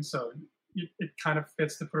of things, so it kind of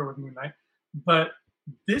fits to put her with Moon Knight. But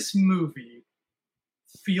this movie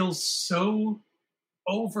feels so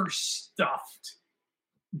overstuffed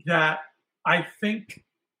that I think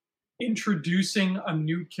introducing a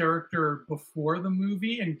new character before the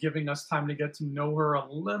movie and giving us time to get to know her a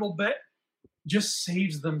little bit just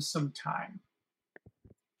saves them some time.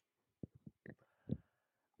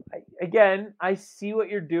 again, I see what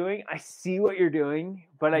you're doing. I see what you're doing,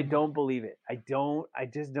 but I Mhm. don't believe it. I don't. I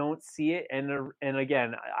just don't see it. And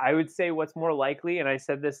again, I would say what's more likely, and I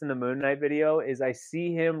said this in the Moon Knight video, is I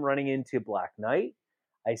see him running into Black Knight.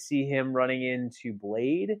 I see him running into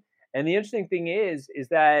Blade. And the interesting thing is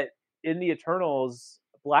that in the Eternals,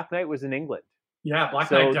 Black Knight was in England, Yeah, Black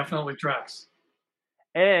Knight so definitely tracks.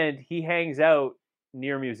 and he hangs out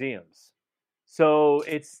near museums. So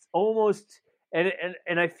it's almost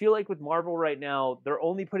and I feel like with Marvel right now, they're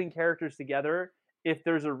only putting characters together if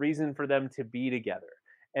there's a reason for them to be together.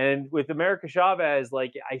 And with America Chavez,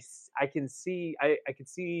 like I can see I could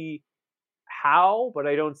see how, but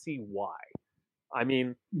I don't see why. I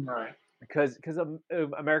mean, Right. because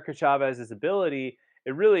America Chavez's ability,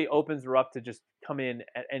 it really opens her up to just come in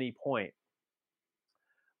at any point.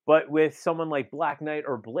 But with someone like Black Knight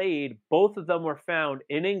or Blade, both of them were found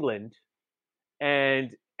in England,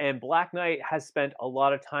 and Black Knight has spent a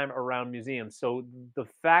lot of time around museums. So the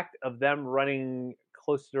fact of them running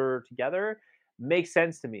closer together makes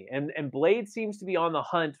sense to me. And Blade seems to be on the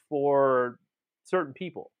hunt for certain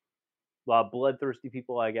people, bloodthirsty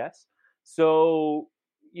people, I guess. So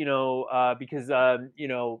because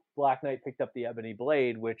Black Knight picked up the ebony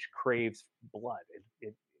blade, which craves blood.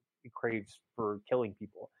 It craves for killing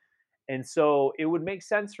people. And so it would make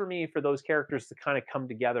sense for me for those characters to kind of come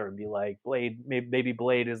together and be like, Blade, maybe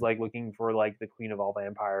Blade is like looking for like the queen of all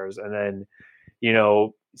vampires, and then,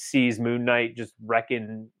 sees Moon Knight just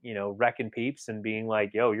wrecking peeps and being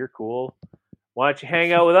like, yo, you're cool. Why don't you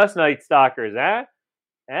hang out with us, Night Stalkers, eh?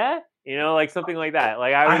 Eh? Like something like that.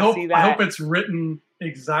 Like I would see that. I hope it's written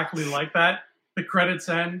exactly like that. The credits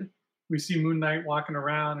end. We see Moon Knight walking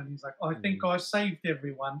around, and he's like, "Oh, I think I saved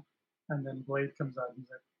everyone." And then Blade comes out. And he's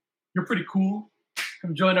like, "You're pretty cool.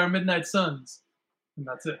 Come join our Midnight Suns." And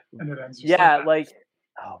that's it. And it ends. Yeah,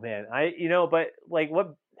 oh man, but like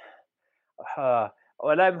what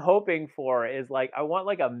I'm hoping for is like I want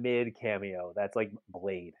like a mid cameo that's like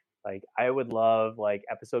Blade. Like I would love like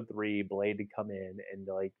episode 3 Blade to come in and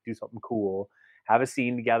like do something cool, have a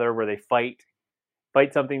scene together where they fight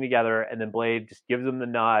something together, and then Blade just gives them the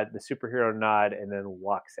nod, the superhero nod, and then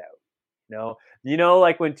walks out.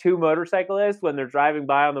 Like when two motorcyclists, when they're driving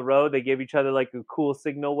by on the road, they give each other like a cool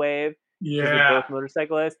signal wave. Yeah, they're both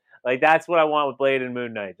motorcyclists. Like that's what I want with Blade and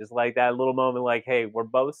Moon Knight. Just like that little moment, like, hey, we're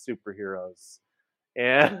both superheroes.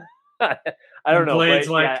 And I don't know. Blade's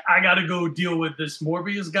I gotta go deal with this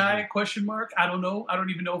Morbius guy? Question mark. I don't know. I don't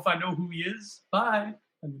even know if I know who he is. Bye.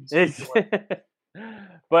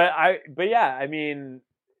 But yeah, I mean,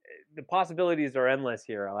 the possibilities are endless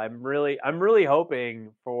here. I'm really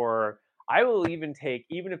hoping for. I will even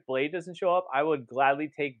if Blade doesn't show up, I would gladly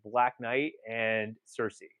take Black Knight and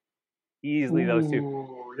Cersei. Easily those two.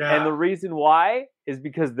 Yeah. And the reason why is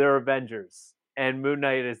because they're Avengers. And Moon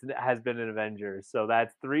Knight has been an Avenger. So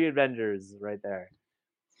that's 3 Avengers right there.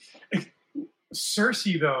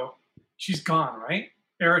 Cersei, though, she's gone, right?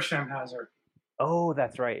 Arishem has her. Oh,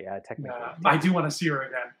 that's right. Yeah, technically. I do want to see her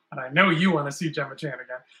again. And I know you want to see Gemma Chan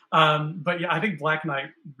again. But yeah, I think Black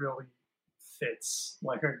Knight really fits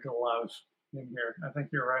like a glove in here. I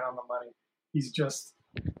think you're right on the money. He's just...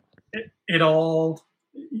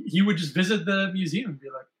 He would just visit the museum and be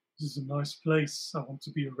like, "This is a nice place. I want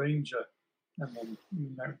to be a ranger." And then,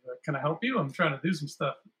 "Can I help you? I'm trying to do some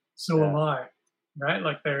stuff." So am I, right?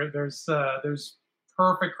 Like there's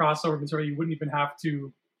perfect crossover material. You wouldn't even have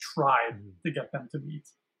to try to get them to meet.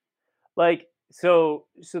 Like so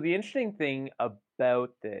the interesting thing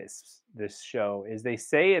about this show is they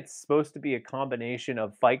say it's supposed to be a combination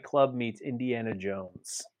of Fight Club meets Indiana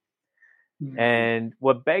Jones. And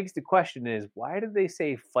what begs the question is, why did they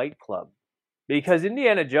say Fight Club? Because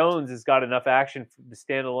Indiana Jones has got enough action to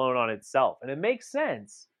stand alone on itself, and it makes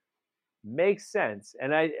sense.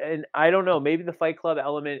 And I don't know. Maybe the Fight Club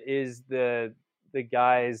element is the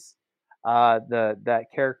guy's that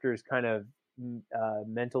character's kind of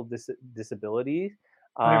mental disability.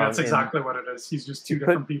 I think that's exactly what it is. He's just two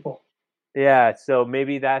different people. Yeah, so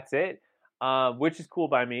maybe that's it, which is cool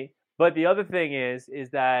by me. But the other thing is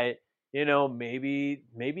that maybe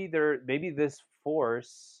this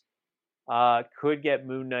force could get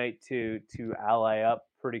Moon Knight to ally up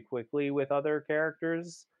pretty quickly with other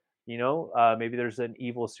characters. Maybe there's an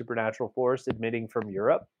evil supernatural force emitting from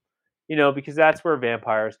Europe. Because that's where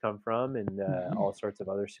vampires come from and all sorts of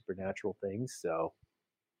other supernatural things. So,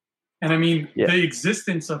 and I mean, the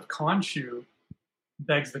existence of Khonshu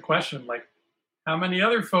begs the question: like, how many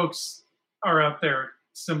other folks are out there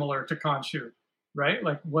similar to Khonshu? Right?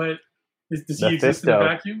 Like, does he exist in a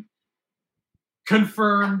vacuum?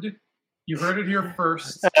 Confirmed. You heard it here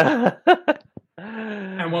first.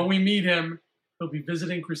 And when we meet him, he'll be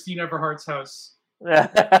visiting Christine Everhart's house.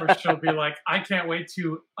 Where she'll be like, "I can't wait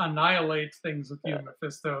to annihilate things with you,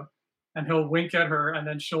 Mephisto." And he'll wink at her, and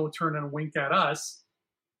then she'll turn and wink at us.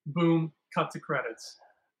 Boom, cut to credits.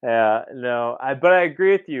 Yeah, no, but I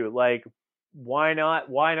agree with you. Like, why not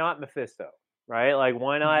Mephisto? Right? Like,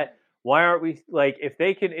 why not? Why aren't we like, if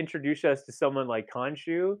they can introduce us to someone like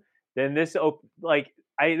Khonshu, then this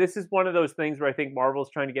is one of those things where I think Marvel's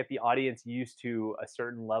trying to get the audience used to a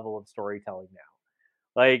certain level of storytelling now.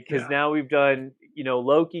 Like, because now we've done,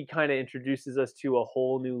 Loki kind of introduces us to a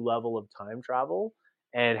whole new level of time travel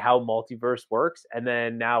and how multiverse works. And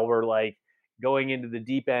then now we're like going into the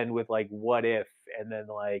deep end with like what if, and then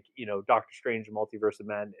like Doctor Strange Multiverse of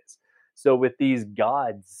Madness. So with these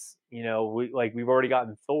gods, we've already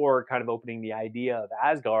gotten Thor kind of opening the idea of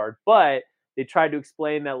Asgard, but they tried to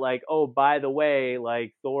explain that like, oh, by the way,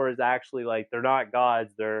 like Thor is actually like they're not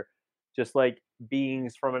gods, they're just like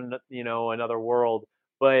beings from another world.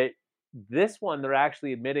 But this one, they're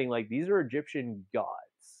actually admitting like these are Egyptian gods.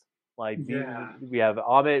 Like Yeah. we have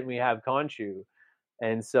Amit and we have Khonshu.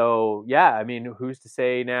 And so, yeah, I mean, who's to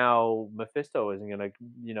say now Mephisto isn't gonna,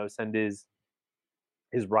 send his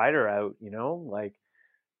rider out? Like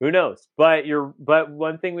who knows? But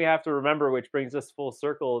one thing we have to remember, which brings us full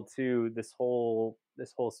circle to this whole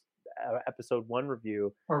episode 1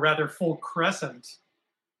 review, or rather, full crescent.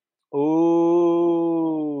 Ooh,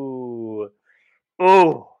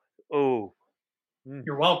 ooh.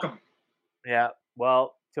 You're welcome. Yeah.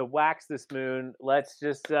 Well, to wax this moon, let's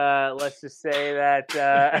just say that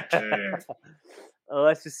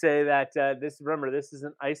this is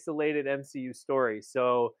an isolated MCU story.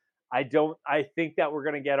 So I think that we're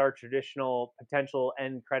gonna get our traditional potential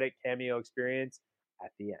end credit cameo experience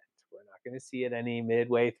at the end. We're not gonna see it any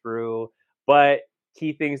midway through. But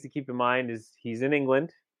key things to keep in mind is he's in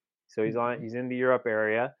England, so he's in the Europe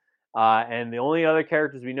area. And the only other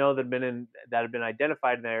characters we know that have been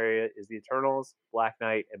identified in that area is the Eternals, Black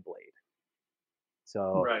Knight, and Blade.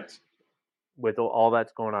 So, right, with all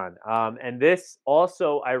that's going on, and this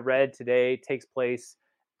also I read today takes place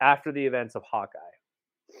after the events of Hawkeye.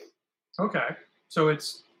 Okay, so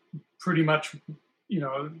it's pretty much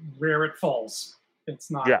where it falls. It's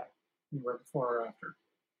not anywhere before or after.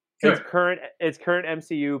 Good. It's current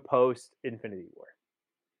MCU post Infinity War.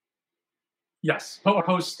 Yes,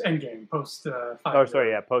 post Endgame, post 5 year.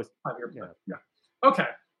 Sorry, yeah, post 5 year. Yeah. Okay.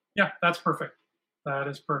 Yeah, that's perfect. That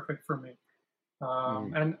is perfect for me.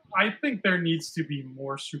 And I think there needs to be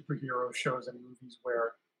more superhero shows and movies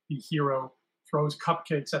where the hero throws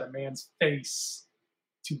cupcakes at a man's face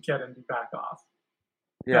to get him to back off.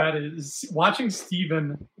 Yeah. That is, watching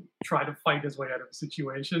Steven try to fight his way out of a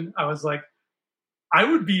situation, I was like, I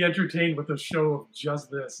would be entertained with a show of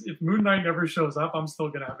just this. If Moon Knight never shows up, I'm still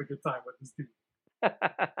gonna have a good time with this dude.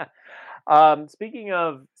 Speaking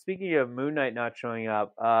of Moon Knight not showing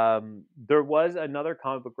up, there was another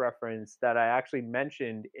comic book reference that I actually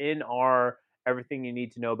mentioned in our Everything You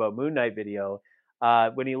Need to Know About Moon Knight video.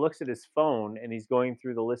 When he looks at his phone and he's going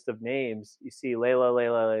through the list of names, you see Layla.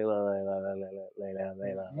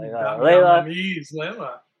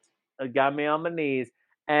 Got me on my knees.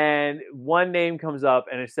 And one name comes up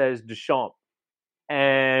and it says Deschamps.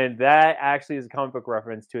 And that actually is a comic book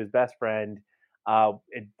reference to his best friend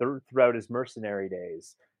throughout his mercenary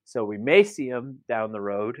days. So we may see him down the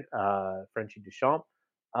road, Frenchie Deschamps.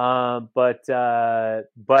 But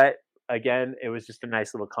again, it was just a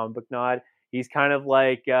nice little comic book nod. He's kind of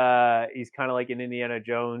like an Indiana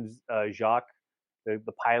Jones Jacques,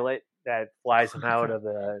 the pilot that flies him out of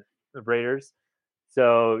the Raiders.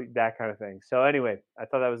 So that kind of thing. So anyway, I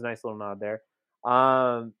thought that was a nice little nod there.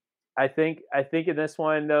 I think in this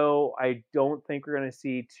one though, I don't think we're going to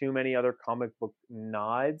see too many other comic book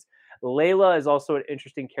nods. Layla is also an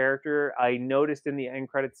interesting character. I noticed in the end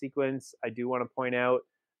credit sequence, I do want to point out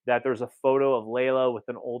that there's a photo of Layla with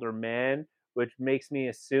an older man, which makes me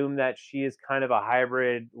assume that she is kind of a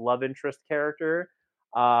hybrid love interest character,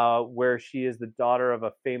 where she is the daughter of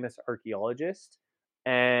a famous archaeologist.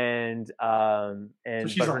 And so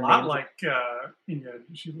she's a lot like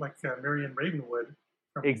she's like Marion Ravenwood.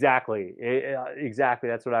 Exactly.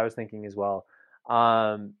 That's what I was thinking as well.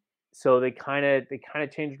 So they kind of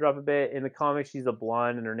changed her up a bit. In the comics, she's a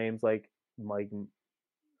blonde, and her name's like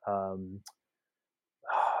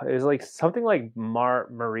it was like something like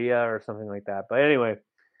Maria or something like that. But anyway,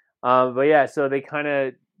 but yeah, so they kind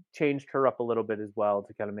of changed her up a little bit as well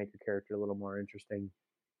to kind of make the character a little more interesting,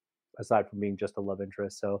 aside from being just a love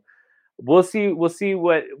interest. So we'll see what's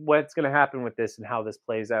going to happen with this and how this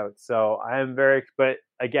plays out. So but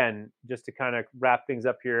again, just to kind of wrap things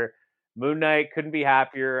up here, Moon Knight, couldn't be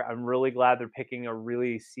happier. I'm really glad they're picking a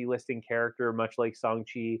really C-listing character, much like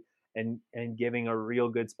Shang-Chi, and giving a real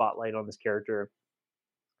good spotlight on this character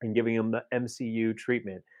and giving him the MCU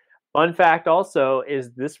treatment. Fun fact also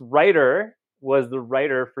is this writer was the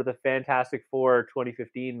writer for the Fantastic Four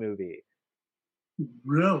 2015 movie.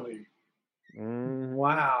 Really? Mm-hmm.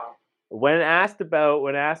 Wow. When asked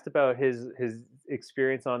about his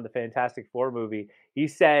experience on the Fantastic Four movie, he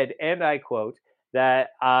said, and I quote, that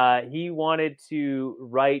he wanted to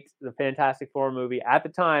write the Fantastic Four movie at the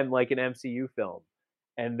time like an MCU film,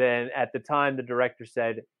 and then at the time the director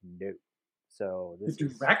said no. So the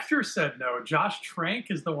director said no. Josh Trank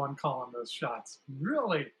is the one calling those shots.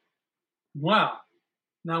 Really? Well,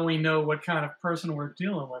 now we know what kind of person we're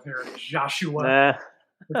dealing with here, Joshua, Nah.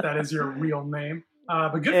 if that is your real name.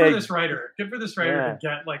 But good for this writer. Good for this writer to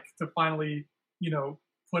get to finally,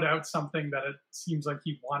 put out something that it seems like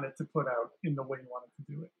he wanted to put out in the way he wanted to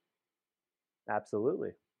do it.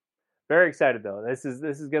 Absolutely. Very excited though. This is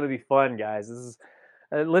going to be fun, guys. This is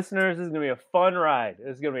listeners. This is going to be a fun ride.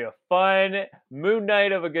 This is going to be a fun Moon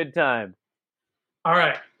Knight of a good time. All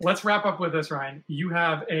right, let's wrap up with this, Ryan. You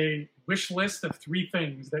have a wish list of 3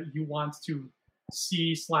 things that you want to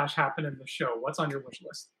see / happen in the show. What's on your wish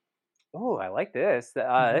list? Oh, I like this.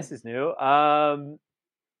 This is new.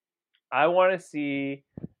 I want to see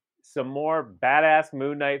some more badass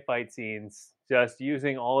Moon Knight fight scenes, just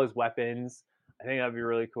using all his weapons. I think that'd be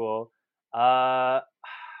really cool. I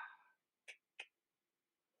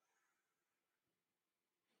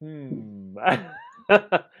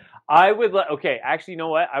would okay, actually, you know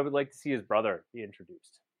what? I would like to see his brother be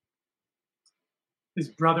introduced. His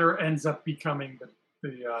brother ends up becoming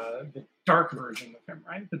the dark version of him,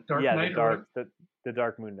 right? The Dark Knight? The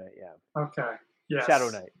Dark Moon Knight, yeah. Okay. Yes. Shadow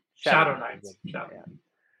Knight. Shadow Knight. Yeah.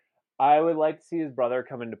 I would like to see his brother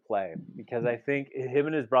come into play because I think him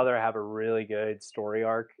and his brother have a really good story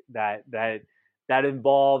arc that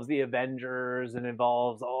involves the Avengers and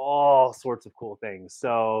involves all sorts of cool things.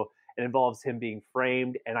 So it involves him being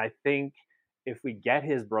framed. And I think if we get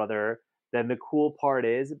his brother, then the cool part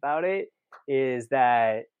about it is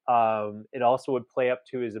that it also would play up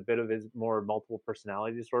to a bit of his more multiple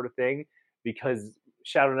personality sort of thing, because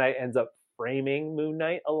Shadow Knight ends up framing Moon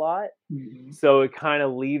Knight a lot. Mm-hmm. So it kind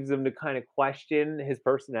of leaves him to kind of question his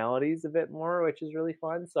personalities a bit more, which is really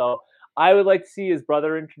fun. So I would like to see his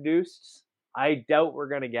brother introduced. I doubt we're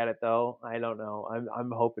going to get it though. I don't know.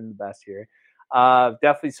 I'm hoping the best here.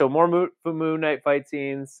 Definitely. So more Moon Knight fight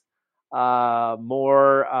scenes, the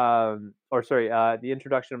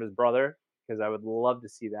introduction of his brother, because I would love to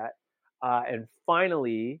see that. And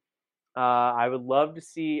finally, I would love to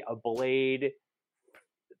see a Blade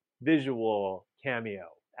visual cameo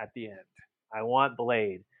at the end. I want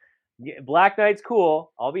Blade. Black Knight's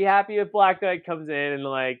cool. I'll be happy if Black Knight comes in and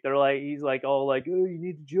he's like, oh, you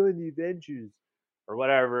need to join the Avengers or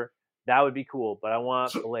whatever. That would be cool. But I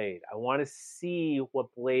want Blade. I want to see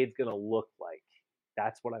what Blade's gonna look like.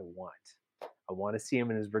 That's what I want. I want to see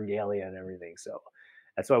him in his regalia and everything. So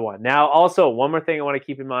that's what I want. Now, also, one more thing I want to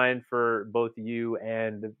keep in mind for both you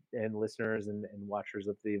and listeners and watchers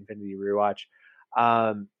of the Infinity Rewatch.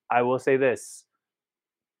 I will say this.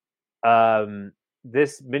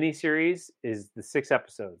 This miniseries is the 6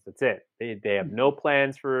 episodes. That's it. They have no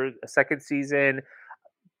plans for a second season.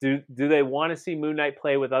 Do they want to see Moon Knight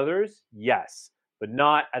play with others? Yes, but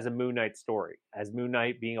not as a Moon Knight story, as Moon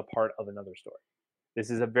Knight being a part of another story. This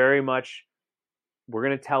is a very much, we're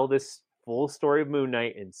going to tell this full story of Moon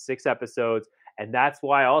Knight in 6 episodes, and that's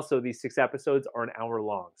why also these 6 episodes are an hour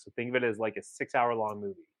long. So think of it as like a 6-hour-long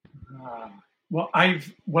movie. Well,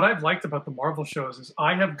 what I've liked about the Marvel shows is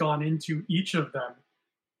I have gone into each of them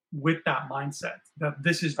with that mindset that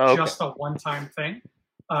this is just a one-time thing.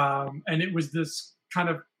 And it was this kind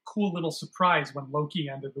of cool little surprise when Loki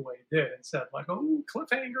ended the way it did and said oh,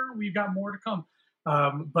 cliffhanger, we've got more to come.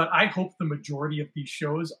 But I hope the majority of these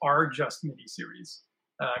shows are just miniseries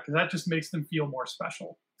because that just makes them feel more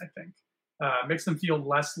special, I think. Makes them feel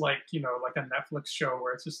less like a Netflix show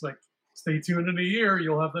where it's just stay tuned in a year,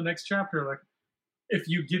 you'll have the next chapter. If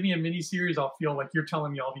you give me a miniseries, I'll feel like you're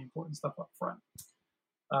telling me all the important stuff up front.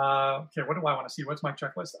 Okay, what do I want to see? What's my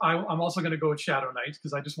checklist? I'm also going to go with Shadow Knight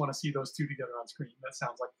because I just want to see those two together on screen. That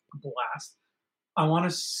sounds like a blast. I want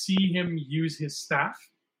to see him use his staff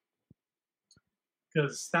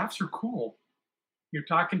because staffs are cool. You're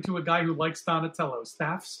talking to a guy who likes Donatello.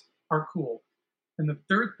 Staffs are cool. And the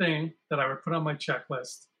third thing that I would put on my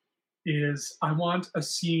checklist is I want a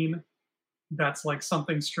scene that's like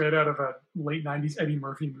something straight out of a late 90s Eddie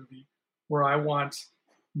Murphy movie where I want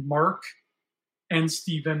Mark and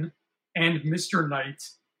Steven and Mr. Knight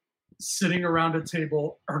sitting around a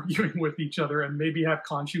table arguing with each other, and maybe have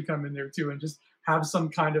Khonshu come in there too and just have some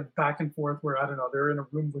kind of back and forth where, I don't know, they're in a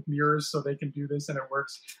room with mirrors so they can do this and it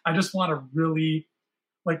works. I just want to really,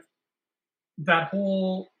 that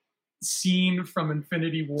whole scene from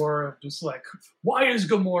Infinity War of just why is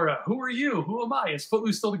Gamora? Who are you? Who am I? Is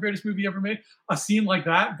Footloose still the greatest movie ever made? A scene like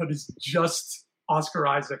that, but it's just Oscar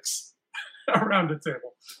Isaacs around a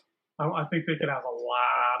table. I think they could have a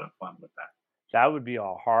lot of fun with that. That would be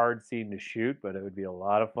a hard scene to shoot, but it would be a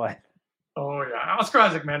lot of fun. Oh, yeah. Oscar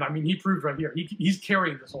Isaac, man, I mean, he proved right here. He's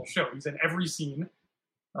carrying this whole show. He's in every scene,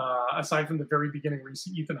 aside from the very beginning where you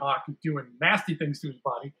see Ethan Hawke doing nasty things to his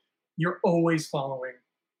body. You're always following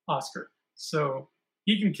Oscar. So,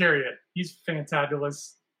 he can carry it. He's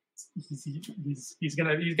fantabulous. He's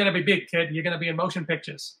gonna be big, kid. You're gonna be in motion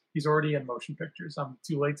pictures. He's already in motion pictures. I'm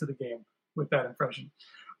too late to the game with that impression.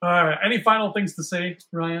 Any final things to say,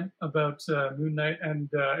 Ryan, about Moon Knight? And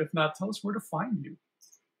if not, tell us where to find you.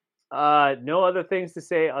 No other things to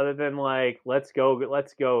say other than let's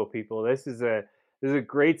go, people. This is a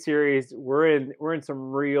great series. We're in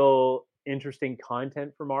some real interesting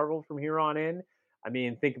content for Marvel from here on in. I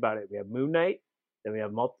mean, think about it. We have Moon Knight, then we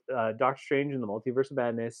have Doctor Strange and the Multiverse of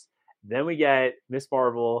Madness, then we get Miss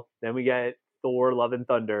Marvel, then we get Thor: Love and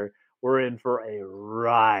Thunder. We're in for a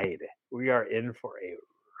ride. We are in for a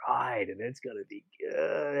ride, and it's gonna be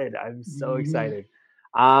good. I'm so excited.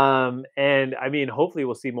 And I mean, hopefully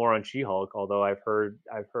we'll see more on She-Hulk, although I've heard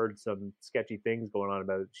some sketchy things going on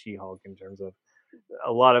about She-Hulk in terms of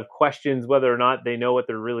a lot of questions whether or not they know what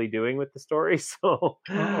they're really doing with the story. So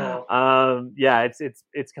yeah,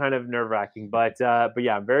 it's kind of nerve-wracking, but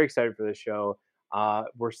yeah, I'm very excited for this show.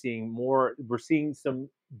 We're seeing some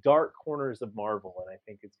dark corners of Marvel, and I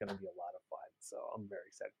think it's going to be a lot of fun. So I'm very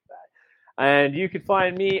excited for that. And you can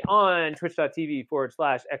find me on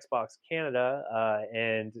twitch.tv/Xbox Canada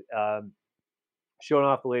and showing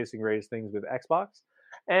off the latest and greatest things with Xbox.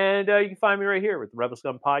 And you can find me right here with the Rebel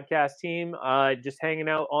Scum podcast team, just hanging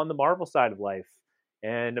out on the Marvel side of life.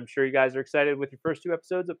 And I'm sure you guys are excited with your first 2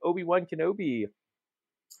 episodes of Obi-Wan Kenobi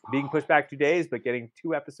being pushed back 2 days, but getting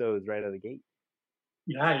 2 episodes right out of the gate.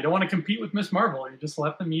 Yeah, you don't want to compete with Miss Marvel. You just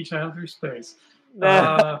let them each have their space.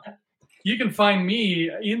 You can find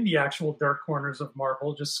me in the actual dark corners of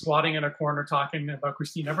Marvel, just squatting in a corner talking about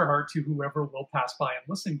Christine Everhart to whoever will pass by and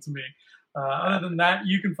listening to me. Other than that,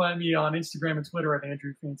 you can find me on Instagram and Twitter at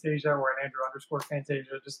Andrew Fantasia or at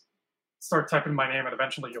Andrew_Fantasia. Just start typing my name and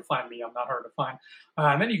eventually you'll find me. I'm not hard to find.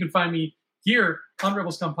 And then you can find me here on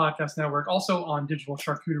Rebel Scum Podcast Network, also on Digital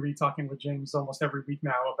Charcuterie, talking with James almost every week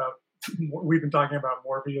now about, we've been talking about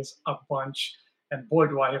Morbius a bunch. And boy,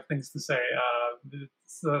 do I have things to say.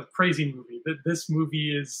 It's a crazy movie. This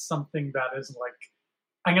movie is something that is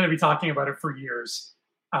I'm going to be talking about it for years,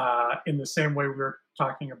 in the same way we were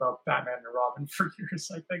talking about Batman and Robin for years,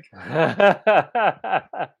 I think.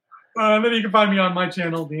 And then you can find me on my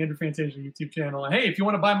channel, the Andrew Fantasia YouTube channel. And hey, if you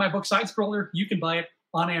want to buy my book Side Scroller, you can buy it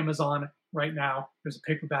on Amazon right now. There's a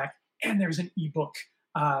paperback and there's an ebook.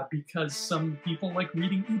 Because some people like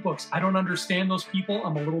reading ebooks. I don't understand those people.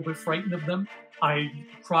 I'm a little bit frightened of them. I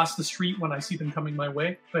cross the street when I see them coming my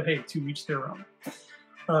way. But hey, to each their own.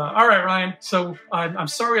 All right, Ryan. So I'm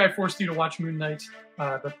sorry I forced you to watch Moon Knight,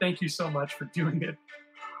 but thank you so much for doing it.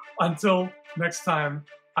 Until next time,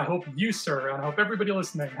 I hope you, sir, and I hope everybody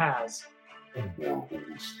listening has a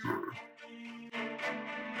marvelous day.